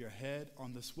open, keep your head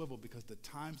on the swivel, because the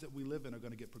times that we live in are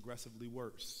going to get progressively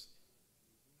worse.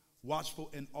 Watchful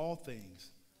in all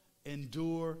things,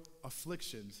 endure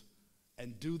afflictions,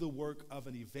 and do the work of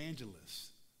an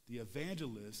evangelist. The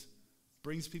evangelist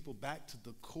brings people back to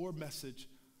the core message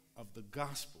of the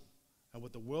gospel. And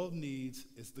what the world needs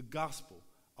is the gospel.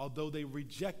 Although they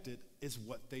reject it, is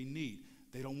what they need.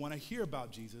 They don't want to hear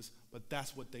about Jesus, but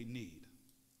that's what they need.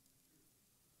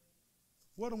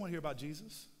 Well, I don't want to hear about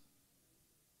Jesus.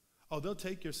 Oh, they'll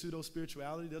take your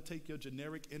pseudo-spirituality, they'll take your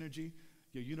generic energy,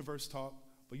 your universe talk,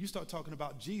 but you start talking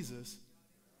about Jesus,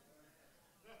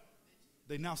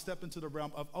 they now step into the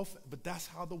realm of, oh, but that's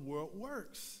how the world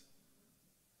works.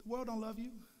 The world don't love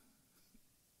you.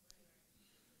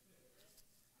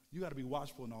 You got to be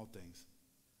watchful in all things.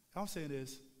 All I'm saying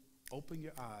is, open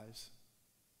your eyes,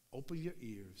 open your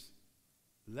ears,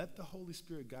 let the Holy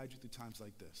Spirit guide you through times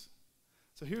like this.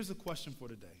 So here's the question for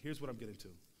today. Here's what I'm getting to.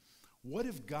 What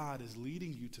if God is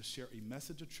leading you to share a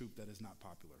message of truth that is not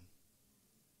popular?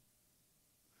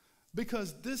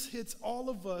 Because this hits all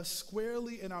of us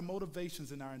squarely in our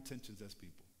motivations and our intentions as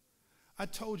people. I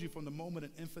told you from the moment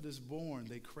an infant is born,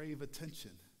 they crave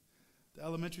attention. The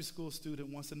elementary school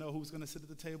student wants to know who's going to sit at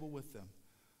the table with them.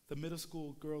 The middle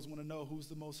school girls want to know who's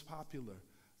the most popular.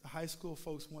 The high school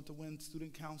folks want to win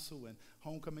student council and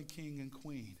homecoming king and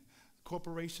queen.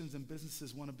 Corporations and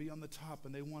businesses want to be on the top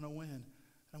and they want to win. And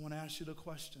I want to ask you the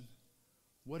question,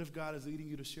 What if God is leading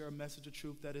you to share a message of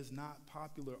truth that is not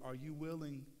popular? Are you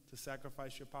willing to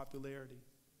sacrifice your popularity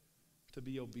to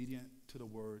be obedient to the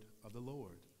word of the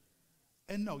Lord?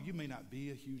 And no, you may not be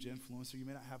a huge influencer. You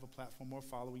may not have a platform or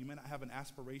follower. You may not have an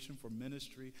aspiration for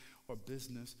ministry or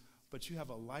business, but you have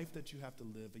a life that you have to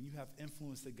live, and you have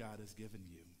influence that God has given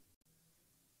you.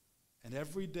 And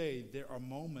every day there are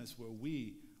moments where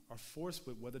we are forced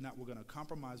with whether or not we're going to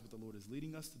compromise what the Lord is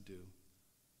leading us to do,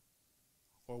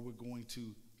 or we're going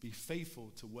to be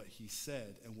faithful to what he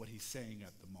said and what he's saying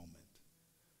at the moment.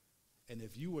 And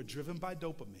if you are driven by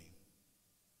dopamine,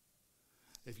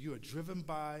 if you are driven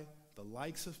by the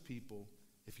likes of people,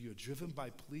 if you are driven by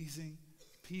pleasing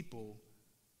people,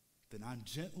 then I'm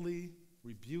gently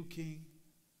rebuking,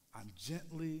 I'm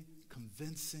gently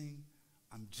convincing,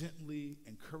 I'm gently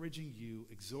encouraging you,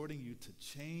 exhorting you to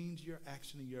change your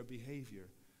action and your behavior,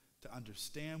 to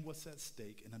understand what's at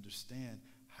stake and understand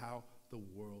how the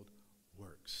world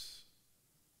works.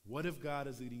 What if God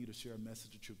is leading you to share a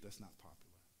message of truth that's not popular?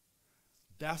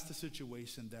 That's the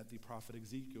situation that the prophet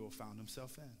Ezekiel found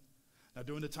himself in. Now,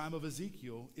 during the time of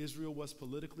Ezekiel, Israel was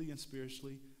politically and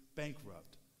spiritually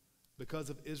bankrupt. Because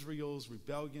of Israel's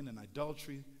rebellion and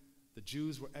idolatry, the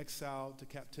Jews were exiled to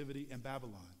captivity in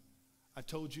Babylon. I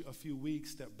told you a few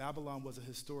weeks that Babylon was a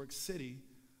historic city,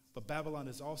 but Babylon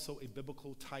is also a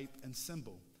biblical type and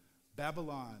symbol.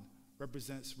 Babylon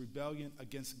represents rebellion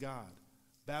against God.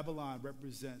 Babylon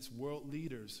represents world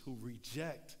leaders who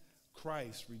reject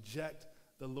Christ, reject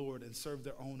the Lord, and serve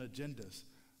their own agendas.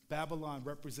 Babylon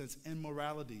represents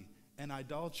immorality and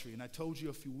idolatry. And I told you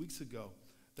a few weeks ago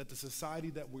that the society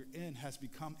that we're in has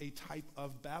become a type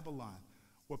of Babylon,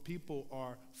 where people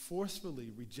are forcefully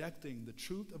rejecting the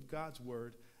truth of God's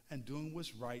word and doing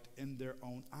what's right in their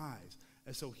own eyes.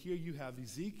 And so here you have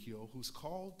Ezekiel, who's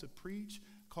called to preach,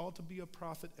 called to be a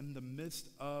prophet in the midst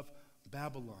of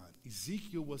Babylon.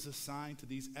 Ezekiel was assigned to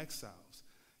these exiles.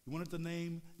 You want what the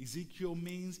name Ezekiel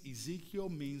means? Ezekiel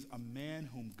means a man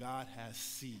whom God has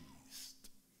seized.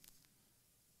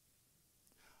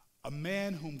 A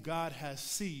man whom God has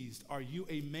seized. Are you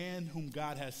a man whom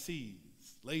God has seized?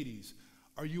 Ladies,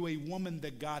 are you a woman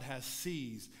that God has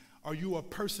seized? Are you a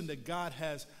person that God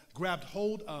has grabbed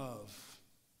hold of?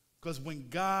 Because when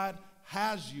God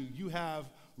has you, you have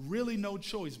really no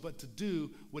choice but to do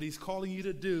what he's calling you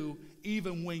to do,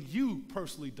 even when you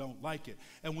personally don't like it.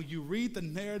 And when you read the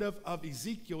narrative of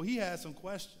Ezekiel, he had some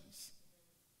questions.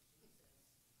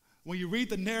 When you read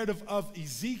the narrative of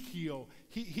Ezekiel,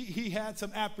 he had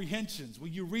some apprehensions.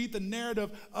 When you read the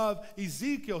narrative of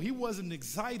Ezekiel, he wasn't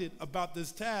excited about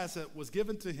this task that was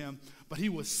given to him, but he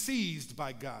was seized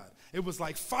by God. It was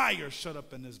like fire shut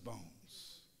up in his bones.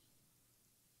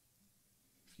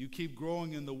 If you keep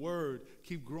growing in the word,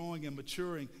 keep growing and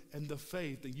maturing in the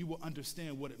faith, then you will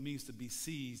understand what it means to be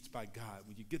seized by God.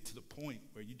 When you get to the point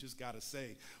where you just got to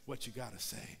say what you got to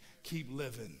say, keep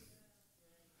living.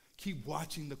 Keep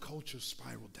watching the culture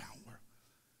spiral downward.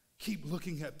 Keep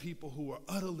looking at people who are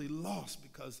utterly lost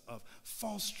because of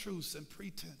false truths and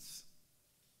pretense.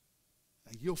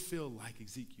 And you'll feel like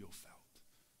Ezekiel felt,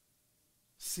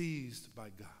 seized by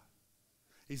God.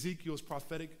 Ezekiel's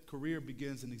prophetic career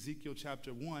begins in Ezekiel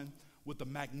chapter 1 with a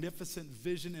magnificent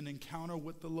vision and encounter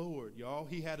with the Lord, y'all.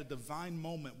 He had a divine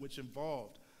moment which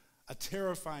involved a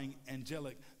terrifying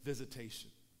angelic visitation.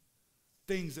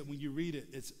 Things that when you read it,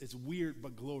 it's weird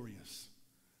but glorious.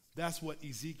 That's what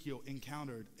Ezekiel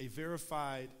encountered, a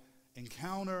verified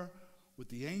encounter with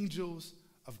the angels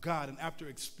of God. And after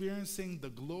experiencing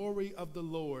the glory of the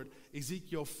Lord,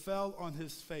 Ezekiel fell on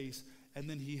his face, and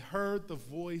then he heard the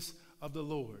voice of the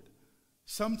Lord.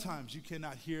 Sometimes you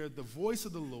cannot hear the voice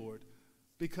of the Lord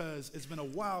because it's been a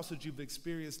while since you've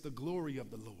experienced the glory of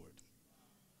the Lord.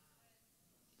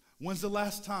 When's the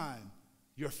last time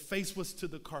your face was to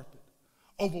the carpet,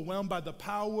 overwhelmed by the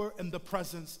power and the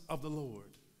presence of the Lord?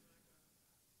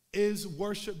 Is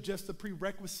worship just a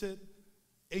prerequisite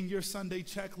in your Sunday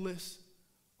checklist?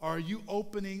 Or are you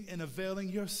opening and availing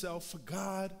yourself for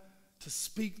God to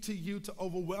speak to you, to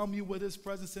overwhelm you with his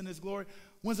presence and his glory?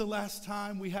 When's the last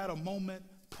time we had a moment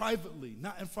privately,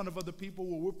 not in front of other people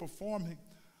where we're performing,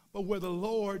 but where the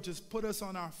Lord just put us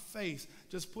on our face,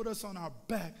 just put us on our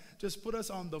back, just put us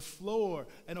on the floor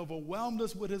and overwhelmed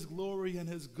us with his glory and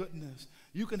his goodness?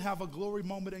 You can have a glory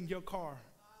moment in your car.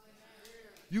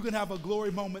 You can have a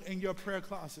glory moment in your prayer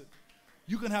closet.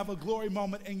 You can have a glory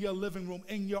moment in your living room,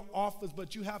 in your office,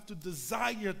 but you have to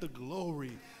desire the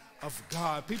glory of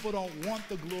God. People don't want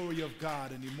the glory of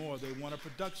God anymore. They want a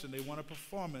production. They want a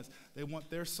performance. They want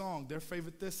their song, their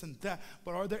favorite this and that.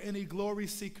 But are there any glory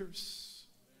seekers?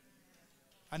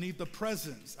 I need the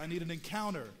presence. I need an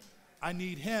encounter. I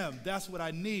need him. That's what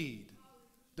I need.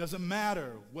 Doesn't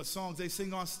matter what songs they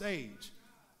sing on stage.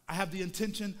 I have the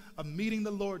intention of meeting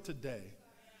the Lord today.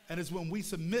 And it's when we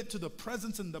submit to the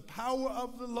presence and the power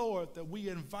of the Lord that we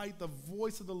invite the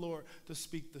voice of the Lord to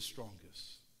speak the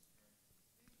strongest.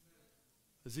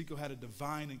 Ezekiel had a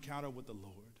divine encounter with the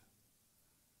Lord.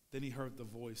 Then he heard the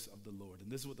voice of the Lord.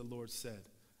 And this is what the Lord said.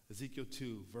 Ezekiel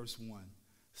 2, verse 1.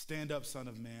 Stand up, son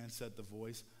of man, said the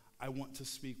voice. I want to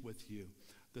speak with you.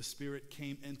 The Spirit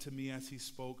came into me as he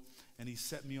spoke, and he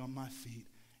set me on my feet.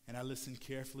 And I listened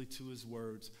carefully to his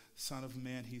words. Son of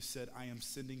man, he said, I am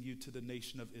sending you to the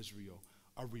nation of Israel,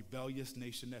 a rebellious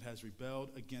nation that has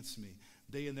rebelled against me.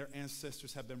 They and their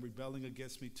ancestors have been rebelling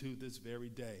against me to this very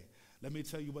day. Let me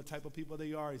tell you what type of people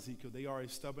they are, Ezekiel. They are a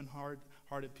stubborn,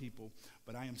 hard-hearted people.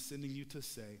 But I am sending you to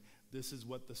say, this is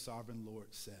what the sovereign Lord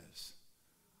says.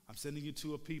 I'm sending you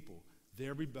to a people.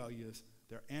 They're rebellious.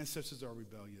 Their ancestors are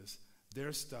rebellious.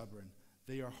 They're stubborn.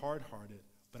 They are hard-hearted.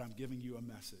 But I'm giving you a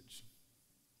message.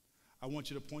 I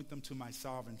want you to point them to my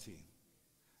sovereignty.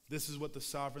 This is what the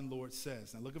sovereign Lord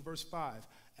says. Now look at verse 5.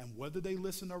 And whether they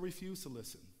listen or refuse to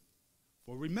listen.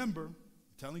 For remember, I'm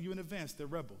telling you in advance, they're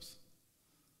rebels.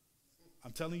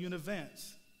 I'm telling you in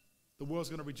advance, the world's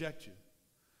going to reject you.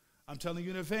 I'm telling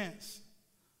you in advance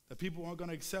that people aren't going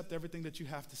to accept everything that you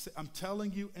have to say. I'm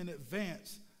telling you in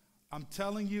advance. I'm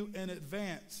telling you in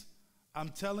advance. I'm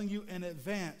telling you in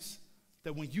advance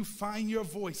that when you find your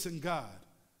voice in God,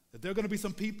 that there are going to be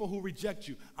some people who reject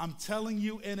you. I'm telling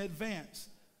you in advance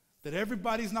that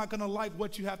everybody's not going to like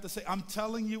what you have to say. I'm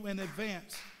telling you in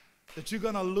advance that you're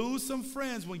going to lose some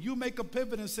friends when you make a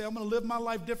pivot and say, I'm going to live my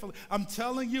life differently. I'm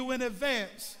telling you in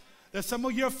advance that some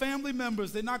of your family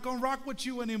members, they're not going to rock with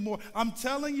you anymore. I'm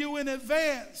telling you in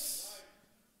advance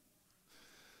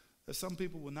that some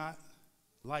people will not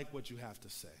like what you have to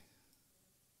say.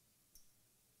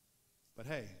 But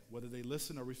hey, whether they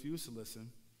listen or refuse to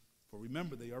listen, for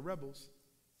remember, they are rebels,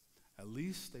 at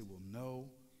least they will know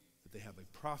that they have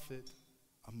a prophet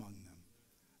among them.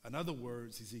 In other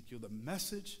words, Ezekiel, the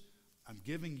message I'm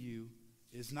giving you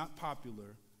is not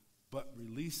popular, but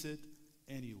release it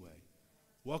anyway.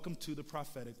 Welcome to the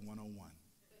Prophetic 101.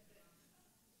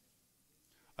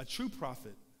 A true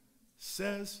prophet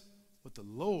says what the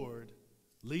Lord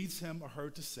leads him or her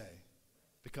to say,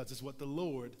 because it's what the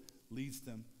Lord leads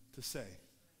them to say.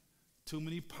 Too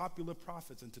many popular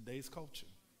prophets in today's culture.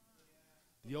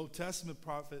 The Old Testament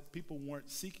prophet, people weren't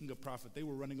seeking a prophet, they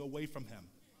were running away from him.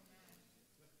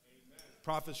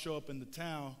 Prophets show up in the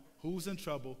town. Who's in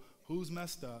trouble? Who's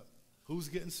messed up? Who's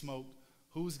getting smoked?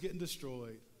 Who's getting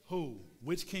destroyed? Who?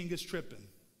 Which king is tripping?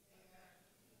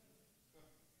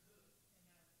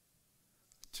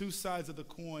 Two sides of the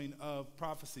coin of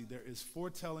prophecy. There is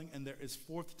foretelling and there is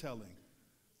forthtelling.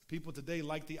 People today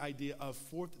like the idea of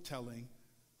foretelling,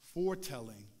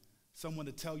 someone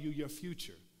to tell you your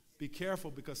future. Be careful,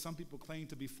 because some people claim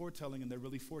to be foretelling and they're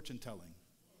really fortune telling.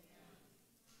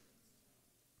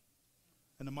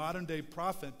 In the modern day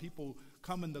prophet, people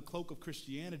come in the cloak of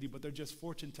Christianity, but they're just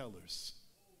fortune tellers.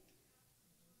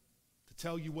 To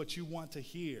tell you what you want to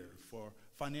hear for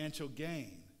financial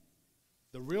gain.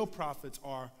 The real prophets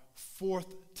are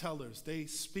forthtellers. They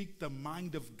speak the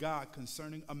mind of God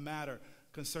concerning a matter,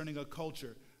 concerning a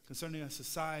culture, concerning a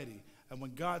society. And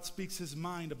when God speaks his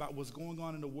mind about what's going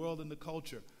on in the world and the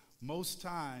culture, most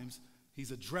times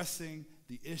he's addressing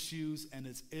the issues and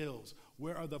its ills.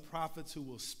 Where are the prophets who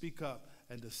will speak up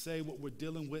and to say what we're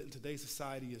dealing with in today's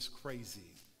society is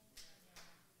crazy?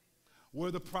 Where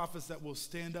are the prophets that will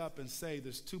stand up and say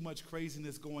there's too much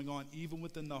craziness going on even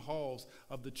within the halls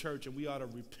of the church, and we ought to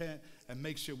repent and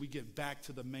make sure we get back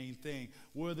to the main thing?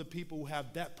 Where are the people who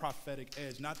have that prophetic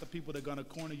edge, not the people that are going to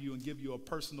corner you and give you a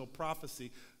personal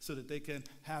prophecy so that they can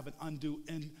have an undue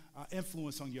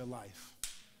influence on your life?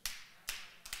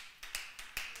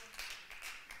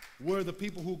 We're the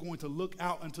people who are going to look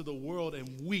out into the world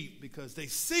and weep because they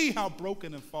see how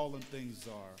broken and fallen things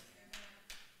are.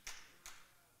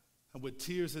 And with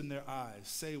tears in their eyes,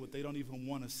 say what they don't even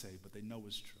want to say, but they know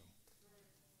it's true.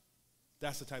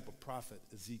 That's the type of prophet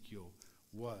Ezekiel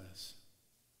was.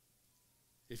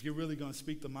 If you're really going to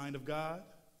speak the mind of God,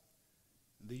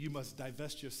 then you must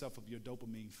divest yourself of your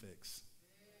dopamine fix.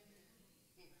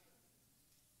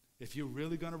 If you're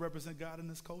really going to represent God in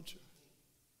this culture,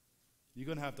 you're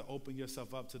going to have to open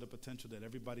yourself up to the potential that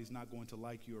everybody's not going to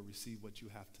like you or receive what you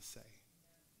have to say.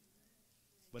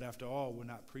 But after all, we're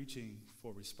not preaching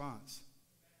for response.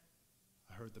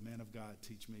 I heard the man of God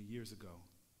teach me years ago.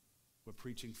 We're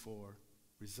preaching for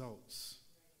results.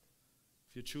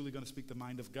 If you're truly going to speak the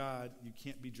mind of God, you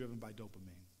can't be driven by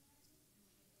dopamine.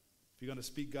 If you're going to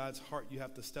speak God's heart, you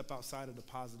have to step outside of the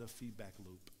positive feedback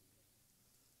loop.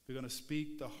 you're going to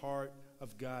speak the heart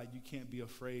of God, you can't be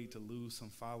afraid to lose some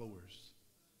followers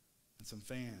and some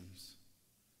fans.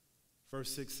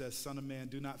 Verse 6 says, Son of man,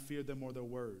 do not fear them or their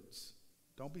words.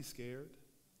 Don't be scared.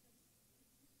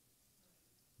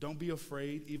 Don't be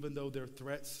afraid, even though their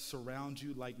threats surround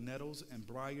you like nettles and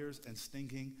briars and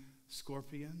stinging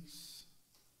scorpions.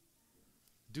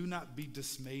 Do not be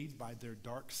dismayed by their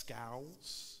dark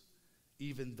scowls,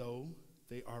 even though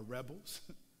they are rebels.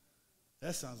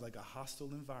 That sounds like a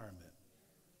hostile environment.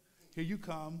 Here you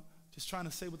come, just trying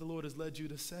to say what the Lord has led you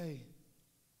to say.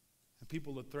 And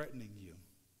people are threatening you,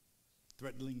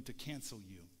 threatening to cancel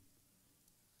you,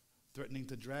 threatening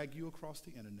to drag you across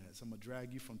the internet. So I'm going to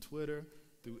drag you from Twitter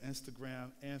through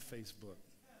Instagram and Facebook.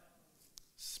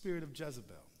 Spirit of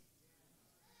Jezebel.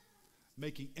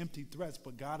 Making empty threats,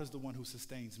 but God is the one who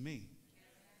sustains me.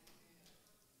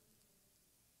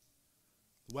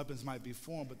 The weapons might be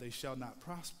formed, but they shall not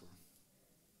prosper.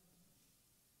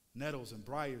 Nettles and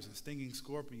briars and stinging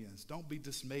scorpions. Don't be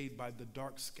dismayed by the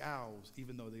dark scowls,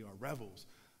 even though they are rebels.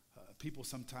 People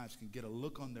sometimes can get a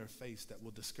look on their face that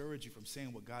will discourage you from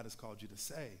saying what God has called you to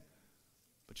say.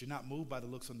 But you're not moved by the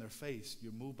looks on their face.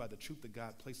 You're moved by the truth that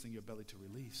God placed in your belly to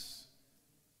release.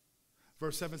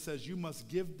 Verse 7 says, you must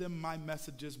give them my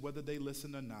messages whether they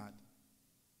listen or not.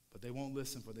 But they won't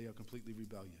listen, for they are completely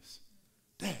rebellious.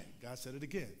 Dang, God said it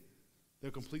again.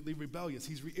 They're completely rebellious.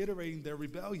 He's reiterating their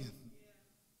rebellion.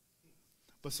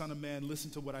 But son of man, listen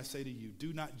to what I say to you.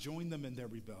 Do not join them in their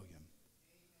rebellion.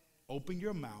 Open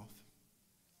your mouth.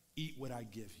 Eat what I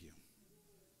give you.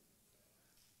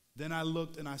 Then I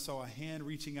looked and I saw a hand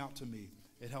reaching out to me.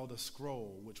 It held a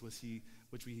scroll, which he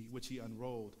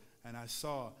unrolled. And I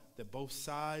saw that both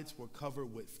sides were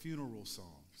covered with funeral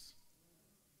songs,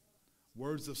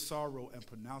 words of sorrow and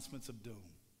pronouncements of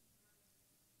doom.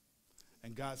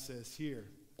 And God says, here,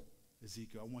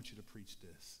 Ezekiel, I want you to preach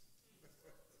this.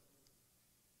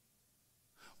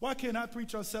 Why can't I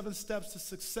preach on 7 steps to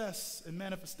success and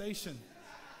manifestation?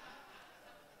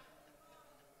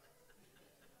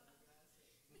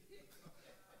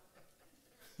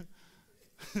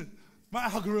 My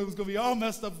algorithm's going to be all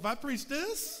messed up if I preach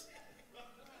this.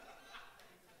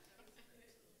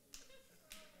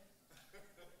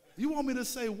 You want me to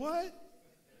say what?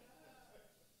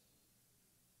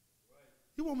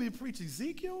 You want me to preach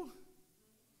Ezekiel?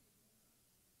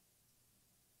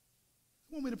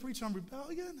 You want me to preach on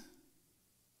rebellion?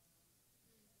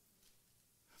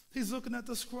 He's looking at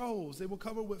the scrolls. They were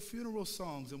covered with funeral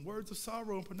songs and words of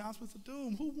sorrow and pronouncements of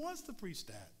doom. Who wants to preach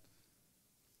that?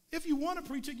 If you want to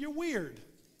preach it, you're weird.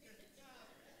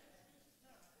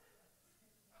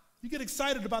 You get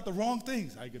excited about the wrong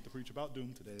things. I get to preach about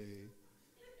doom today.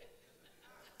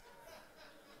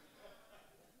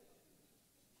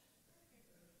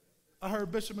 I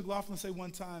heard Bishop McLaughlin say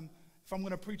one time, if I'm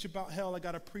going to preach about hell, I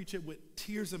got to preach it with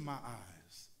tears in my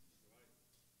eyes.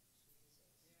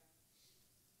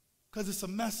 Because it's a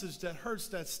message that hurts,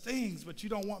 that stings, but you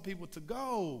don't want people to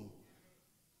go.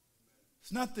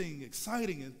 It's nothing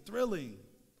exciting and thrilling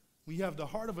when you have the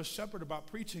heart of a shepherd about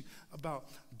preaching about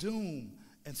doom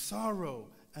and sorrow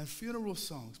and funeral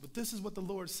songs. But this is what the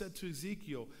Lord said to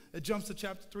Ezekiel. It jumps to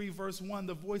chapter 3, verse 1.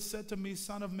 The voice said to me,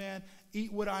 Son of man,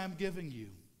 eat what I am giving you.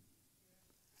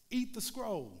 Eat the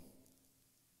scroll.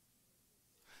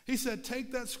 He said,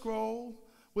 take that scroll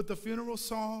with the funeral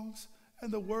songs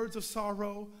and the words of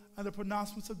sorrow and the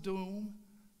pronouncements of doom,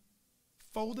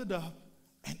 fold it up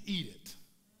and eat it.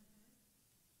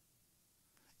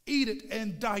 Eat it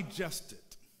and digest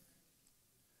it.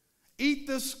 Eat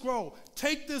this scroll.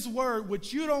 Take this word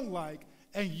which you don't like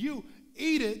and you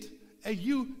eat it and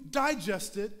you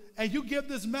digest it and you give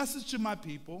this message to my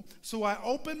people. So I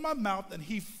opened my mouth and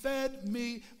he fed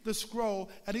me the scroll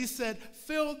and he said,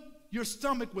 fill your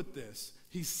stomach with this,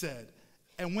 he said.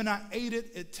 And when I ate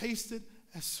it, it tasted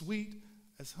as sweet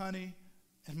as honey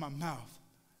in my mouth.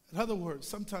 In other words,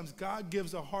 sometimes God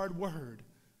gives a hard word.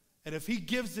 And if he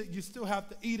gives it, you still have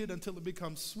to eat it until it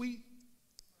becomes sweet.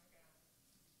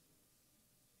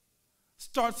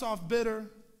 Starts off bitter,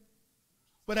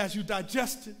 but as you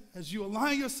digest it, as you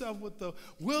align yourself with the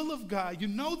will of God, you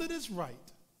know that it's right.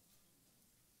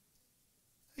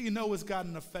 You know it's got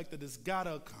an effect that it's got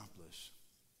to accomplish.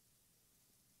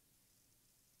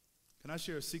 Can I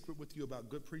share a secret with you about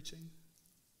good preaching?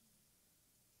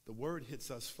 The word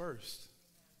hits us first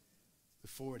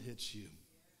before it hits you.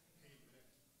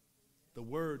 The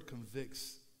word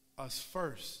convicts us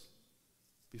first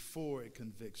before it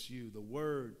convicts you. The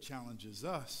word challenges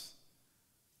us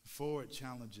before it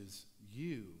challenges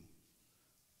you.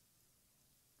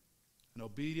 An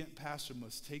obedient pastor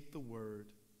must take the word,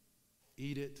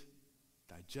 eat it,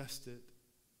 digest it,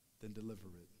 then deliver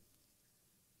it.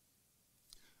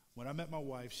 When I met my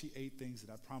wife, she ate things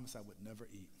that I promised I would never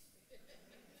eat.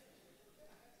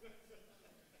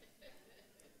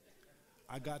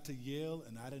 I got to Yale,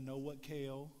 and I didn't know what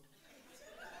kale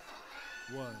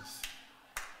was.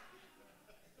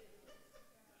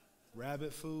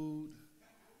 Rabbit food,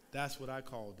 that's what I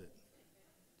called it.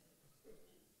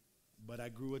 But I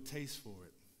grew a taste for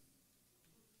it.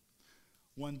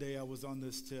 One day I was on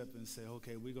this tip and said,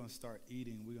 okay, we're going to start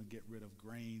eating. We're going to get rid of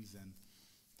grains, and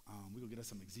we're going to get us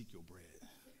some Ezekiel bread.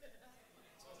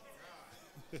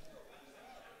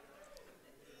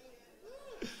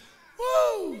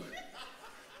 Woo!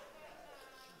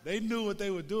 They knew what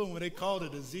they were doing when they called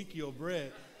it Ezekiel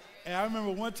bread. And I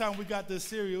remember one time we got this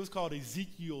cereal. It was called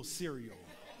Ezekiel cereal.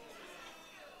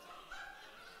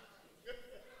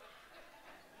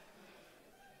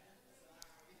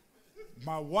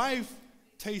 My wife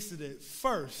tasted it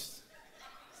first,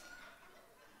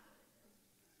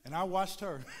 and I watched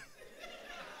her.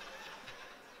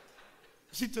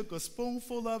 She took a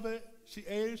spoonful of it. She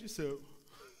ate it. She said,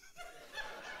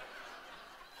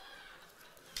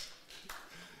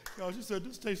 "Yo," she said,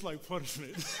 "this tastes like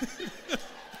punishment."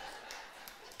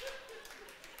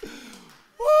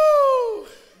 Woo!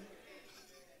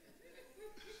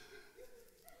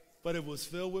 But it was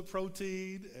filled with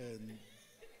protein and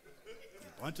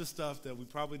a bunch of stuff that we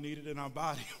probably needed in our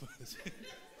body.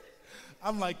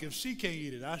 I'm like, if she can't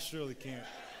eat it, I surely can't.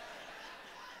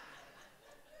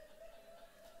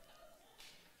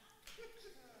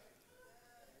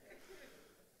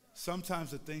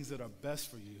 Sometimes the things that are best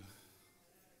for you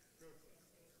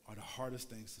are the hardest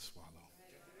things to swallow.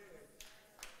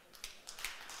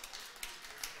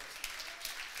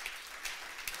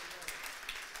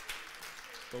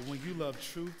 But when you love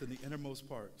truth in the innermost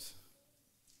parts,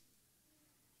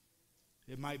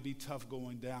 it might be tough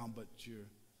going down, but you're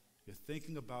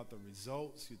thinking about the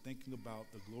results, you're thinking about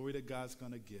the glory that God's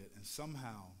going to get, and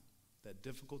somehow that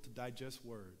difficult to digest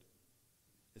word,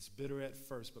 it's bitter at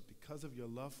first, but because of your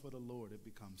love for the Lord, it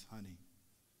becomes honey,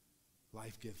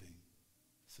 life-giving,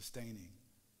 sustaining,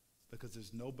 because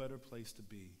there's no better place to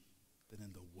be than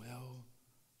in the well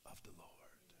of the Lord.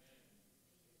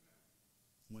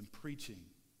 When preaching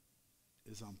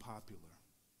is unpopular,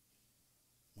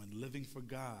 when living for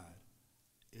God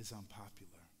is unpopular,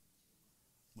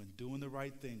 when doing the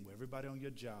right thing with everybody on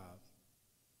your job,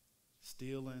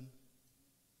 stealing,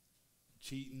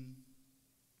 cheating,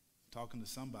 talking to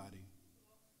somebody,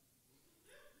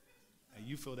 and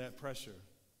you feel that pressure,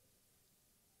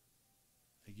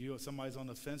 and somebody's on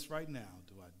the fence right now.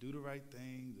 Do I do the right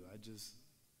thing? Do I just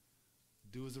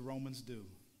do as the Romans do?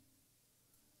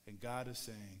 And God is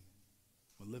saying,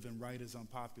 when living right is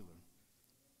unpopular,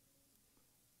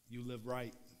 you live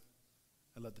right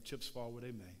and let the chips fall where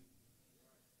they may.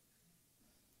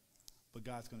 But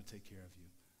God's going to take care of you.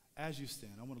 As you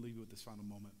stand, I want to leave you with this final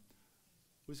moment.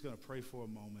 We're just going to pray for a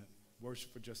moment,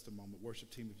 worship for just a moment.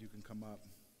 Worship team, if you can come up.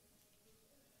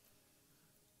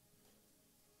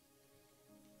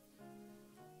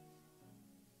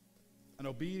 An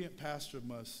obedient pastor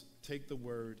must take the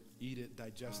word, eat it,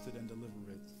 digest it, and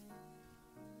deliver it.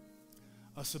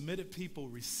 A submitted people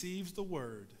receives the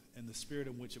word in the spirit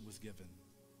in which it was given.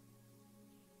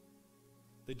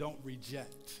 They don't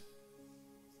reject.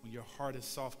 When your heart is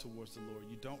soft towards the Lord,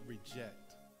 you don't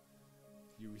reject,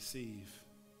 you receive.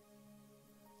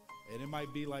 And it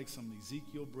might be like some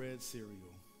Ezekiel bread cereal.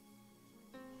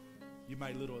 You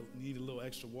might need a little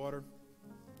extra water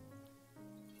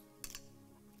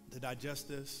to digest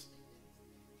this.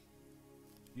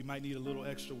 You might need a little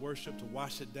extra worship to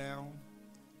wash it down.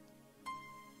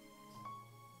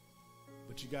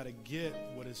 But you got to get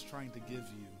what it's trying to give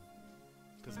you,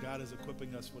 because God is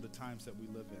equipping us for the times that we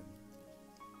live in.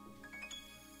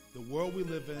 The world we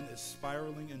live in is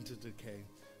spiraling into decay.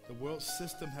 The world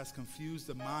system has confused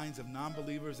the minds of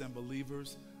non-believers and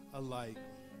believers alike.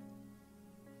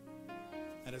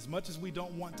 And as much as we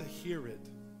don't want to hear it,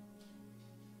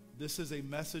 this is a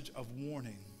message of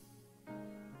warning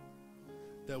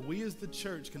that we as the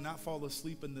church cannot fall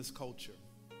asleep in this culture.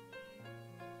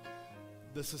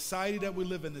 The society that we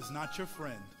live in is not your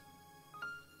friend.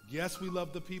 Yes, we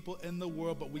love the people in the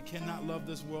world, but we cannot love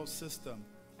this world system.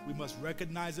 We must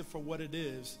recognize it for what it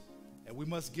is, and we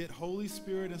must get Holy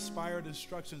Spirit inspired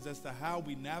instructions as to how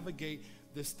we navigate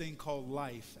this thing called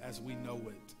life as we know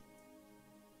it.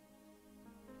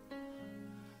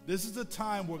 This is a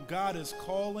time where God is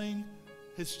calling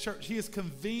his church. He is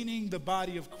convening the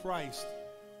body of Christ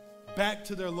back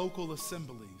to their local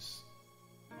assemblies.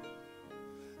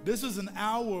 This is an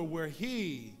hour where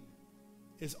he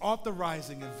is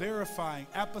authorizing and verifying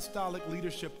apostolic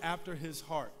leadership after his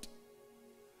heart.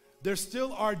 There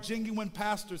still are genuine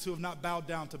pastors who have not bowed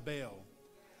down to Baal.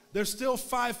 There's still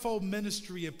fivefold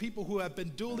ministry and people who have been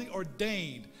duly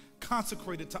ordained,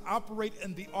 consecrated to operate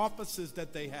in the offices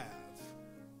that they have.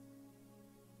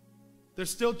 There's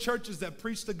still churches that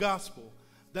preach the gospel,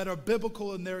 that are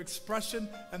biblical in their expression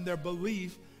and their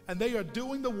belief, and they are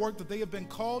doing the work that they have been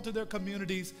called to their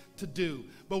communities to do.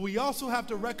 But we also have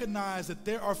to recognize that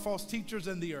there are false teachers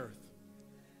in the earth.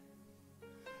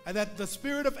 And that the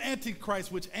spirit of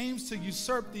Antichrist, which aims to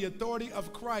usurp the authority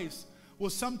of Christ, will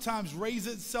sometimes raise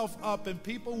itself up in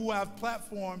people who have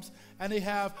platforms and they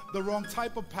have the wrong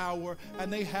type of power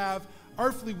and they have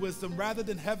earthly wisdom rather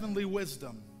than heavenly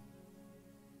wisdom.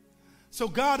 So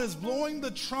God is blowing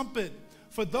the trumpet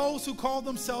for those who call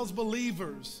themselves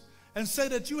believers and say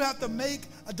that you have to make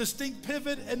a distinct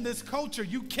pivot in this culture.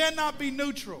 You cannot be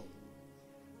neutral.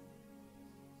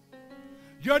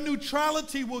 Your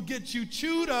neutrality will get you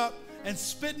chewed up and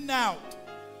spitting out.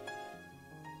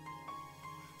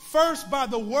 First, by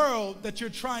the world that you're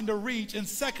trying to reach, and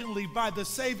secondly, by the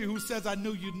Savior who says, I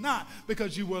knew you not,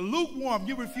 because you were lukewarm.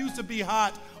 You refused to be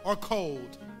hot or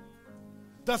cold,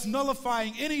 thus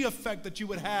nullifying any effect that you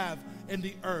would have in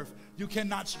the earth. You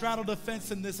cannot straddle the fence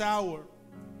in this hour.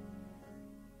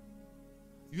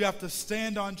 You have to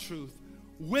stand on truth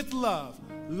with love.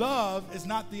 Love is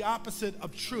not the opposite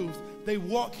of truth. They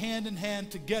walk hand in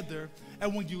hand together.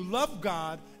 And when you love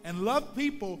God and love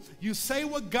people, you say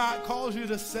what God calls you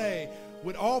to say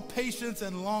with all patience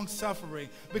and long suffering,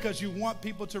 because you want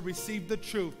people to receive the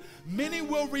truth. Many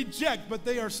will reject, but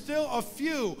there are still a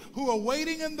few who are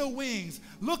waiting in the wings,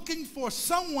 looking for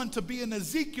someone to be an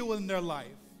Ezekiel in their life.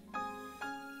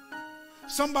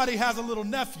 Somebody has a little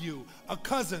nephew, a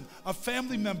cousin, a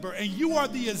family member, and you are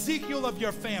the Ezekiel of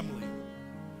your family.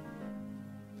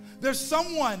 There's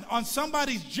someone on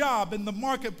somebody's job in the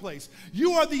marketplace.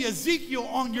 You are the Ezekiel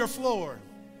on your floor.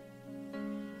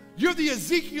 You're the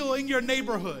Ezekiel in your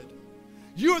neighborhood.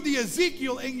 You're the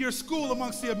Ezekiel in your school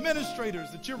amongst the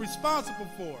administrators that you're responsible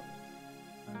for,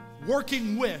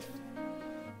 working with.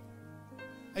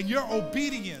 And your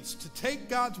obedience to take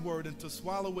God's word and to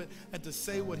swallow it and to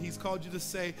say what he's called you to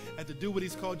say and to do what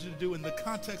he's called you to do in the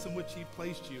context in which he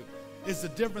placed you is the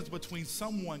difference between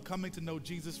someone coming to know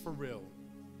Jesus for real.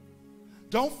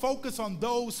 Don't focus on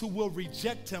those who will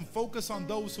reject him. Focus on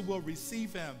those who will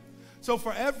receive him. So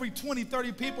for every 20,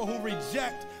 30 people who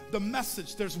reject the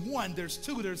message, there's one, there's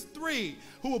two, there's three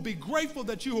who will be grateful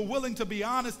that you are willing to be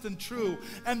honest and true.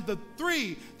 And the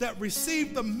three that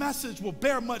receive the message will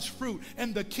bear much fruit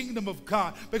in the kingdom of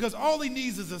God, because all he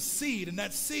needs is a seed, and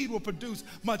that seed will produce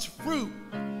much fruit.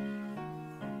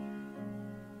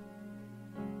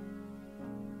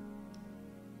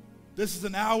 This is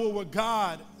an hour where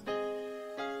God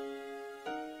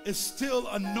is still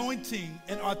anointing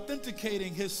and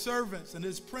authenticating his servants and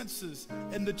his princes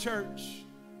in the church.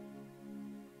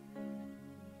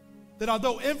 That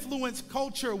although influence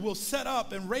culture will set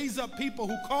up and raise up people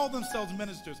who call themselves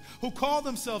ministers, who call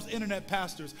themselves internet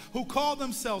pastors, who call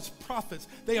themselves prophets,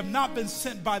 they have not been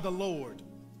sent by the Lord.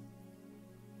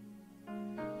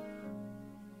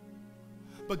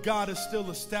 But God is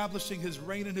still establishing his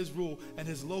reign and his rule and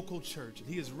his local church. And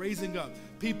he is raising up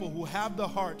people who have the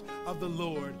heart of the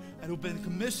Lord and who've been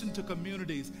commissioned to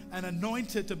communities and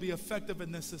anointed to be effective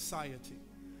in this society.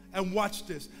 And watch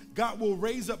this. God will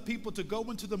raise up people to go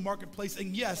into the marketplace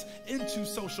and yes, into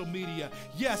social media.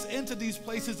 Yes, into these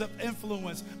places of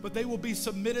influence. But they will be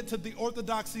submitted to the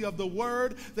orthodoxy of the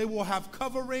word. They will have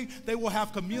covering. They will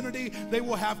have community. They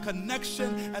will have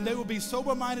connection. And they will be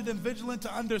sober-minded and vigilant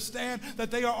to understand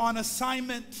that they are on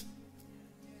assignment.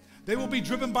 They will be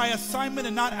driven by assignment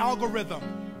and not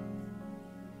algorithm.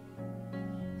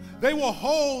 They will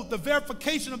hold the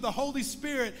verification of the Holy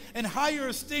Spirit in higher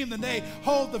esteem than they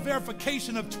hold the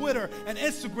verification of Twitter and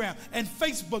Instagram and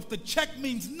Facebook. The check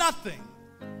means nothing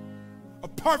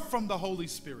apart from the Holy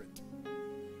Spirit.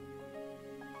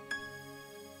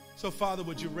 So, Father,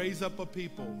 would you raise up a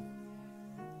people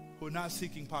who are not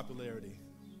seeking popularity,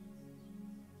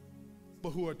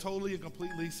 but who are totally and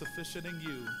completely sufficient in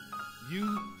you.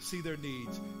 You see their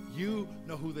needs. You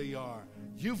know who they are.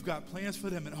 You've got plans for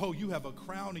them, and oh, you have a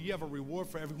crown and you have a reward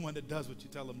for everyone that does what you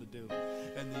tell them to do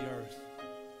in the earth.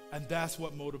 And that's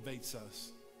what motivates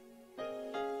us.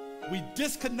 We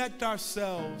disconnect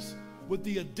ourselves with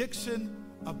the addiction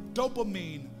of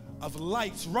dopamine, of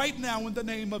lights right now in the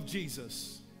name of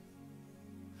Jesus.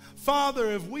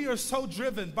 Father, if we are so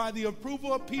driven by the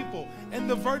approval of people in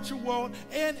the virtual world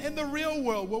and in the real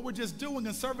world, what we're just doing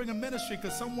and serving a ministry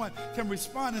because someone can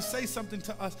respond and say something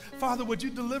to us, Father, would you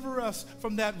deliver us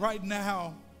from that right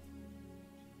now?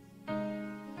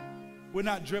 We're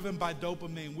not driven by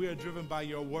dopamine. We are driven by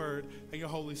your word and your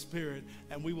Holy Spirit.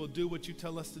 And we will do what you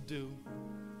tell us to do,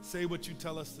 say what you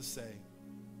tell us to say.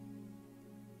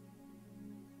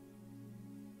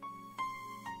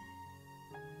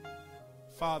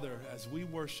 Father, as we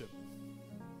worship,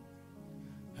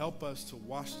 help us to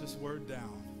wash this word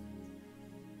down.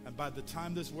 And by the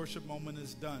time this worship moment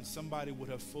is done, somebody would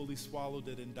have fully swallowed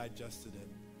it and digested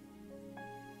it.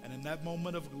 And in that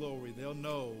moment of glory, they'll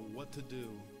know what to do.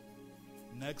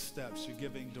 Next steps. You're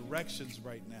giving directions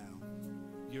right now.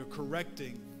 You're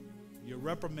correcting, you're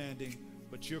reprimanding,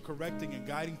 but you're correcting and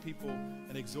guiding people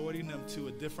and exhorting them to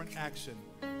a different action.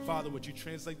 Father, would you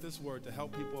translate this word to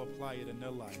help people apply it in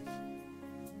their life?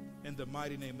 In the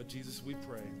mighty name of Jesus, we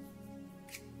pray.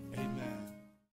 Amen.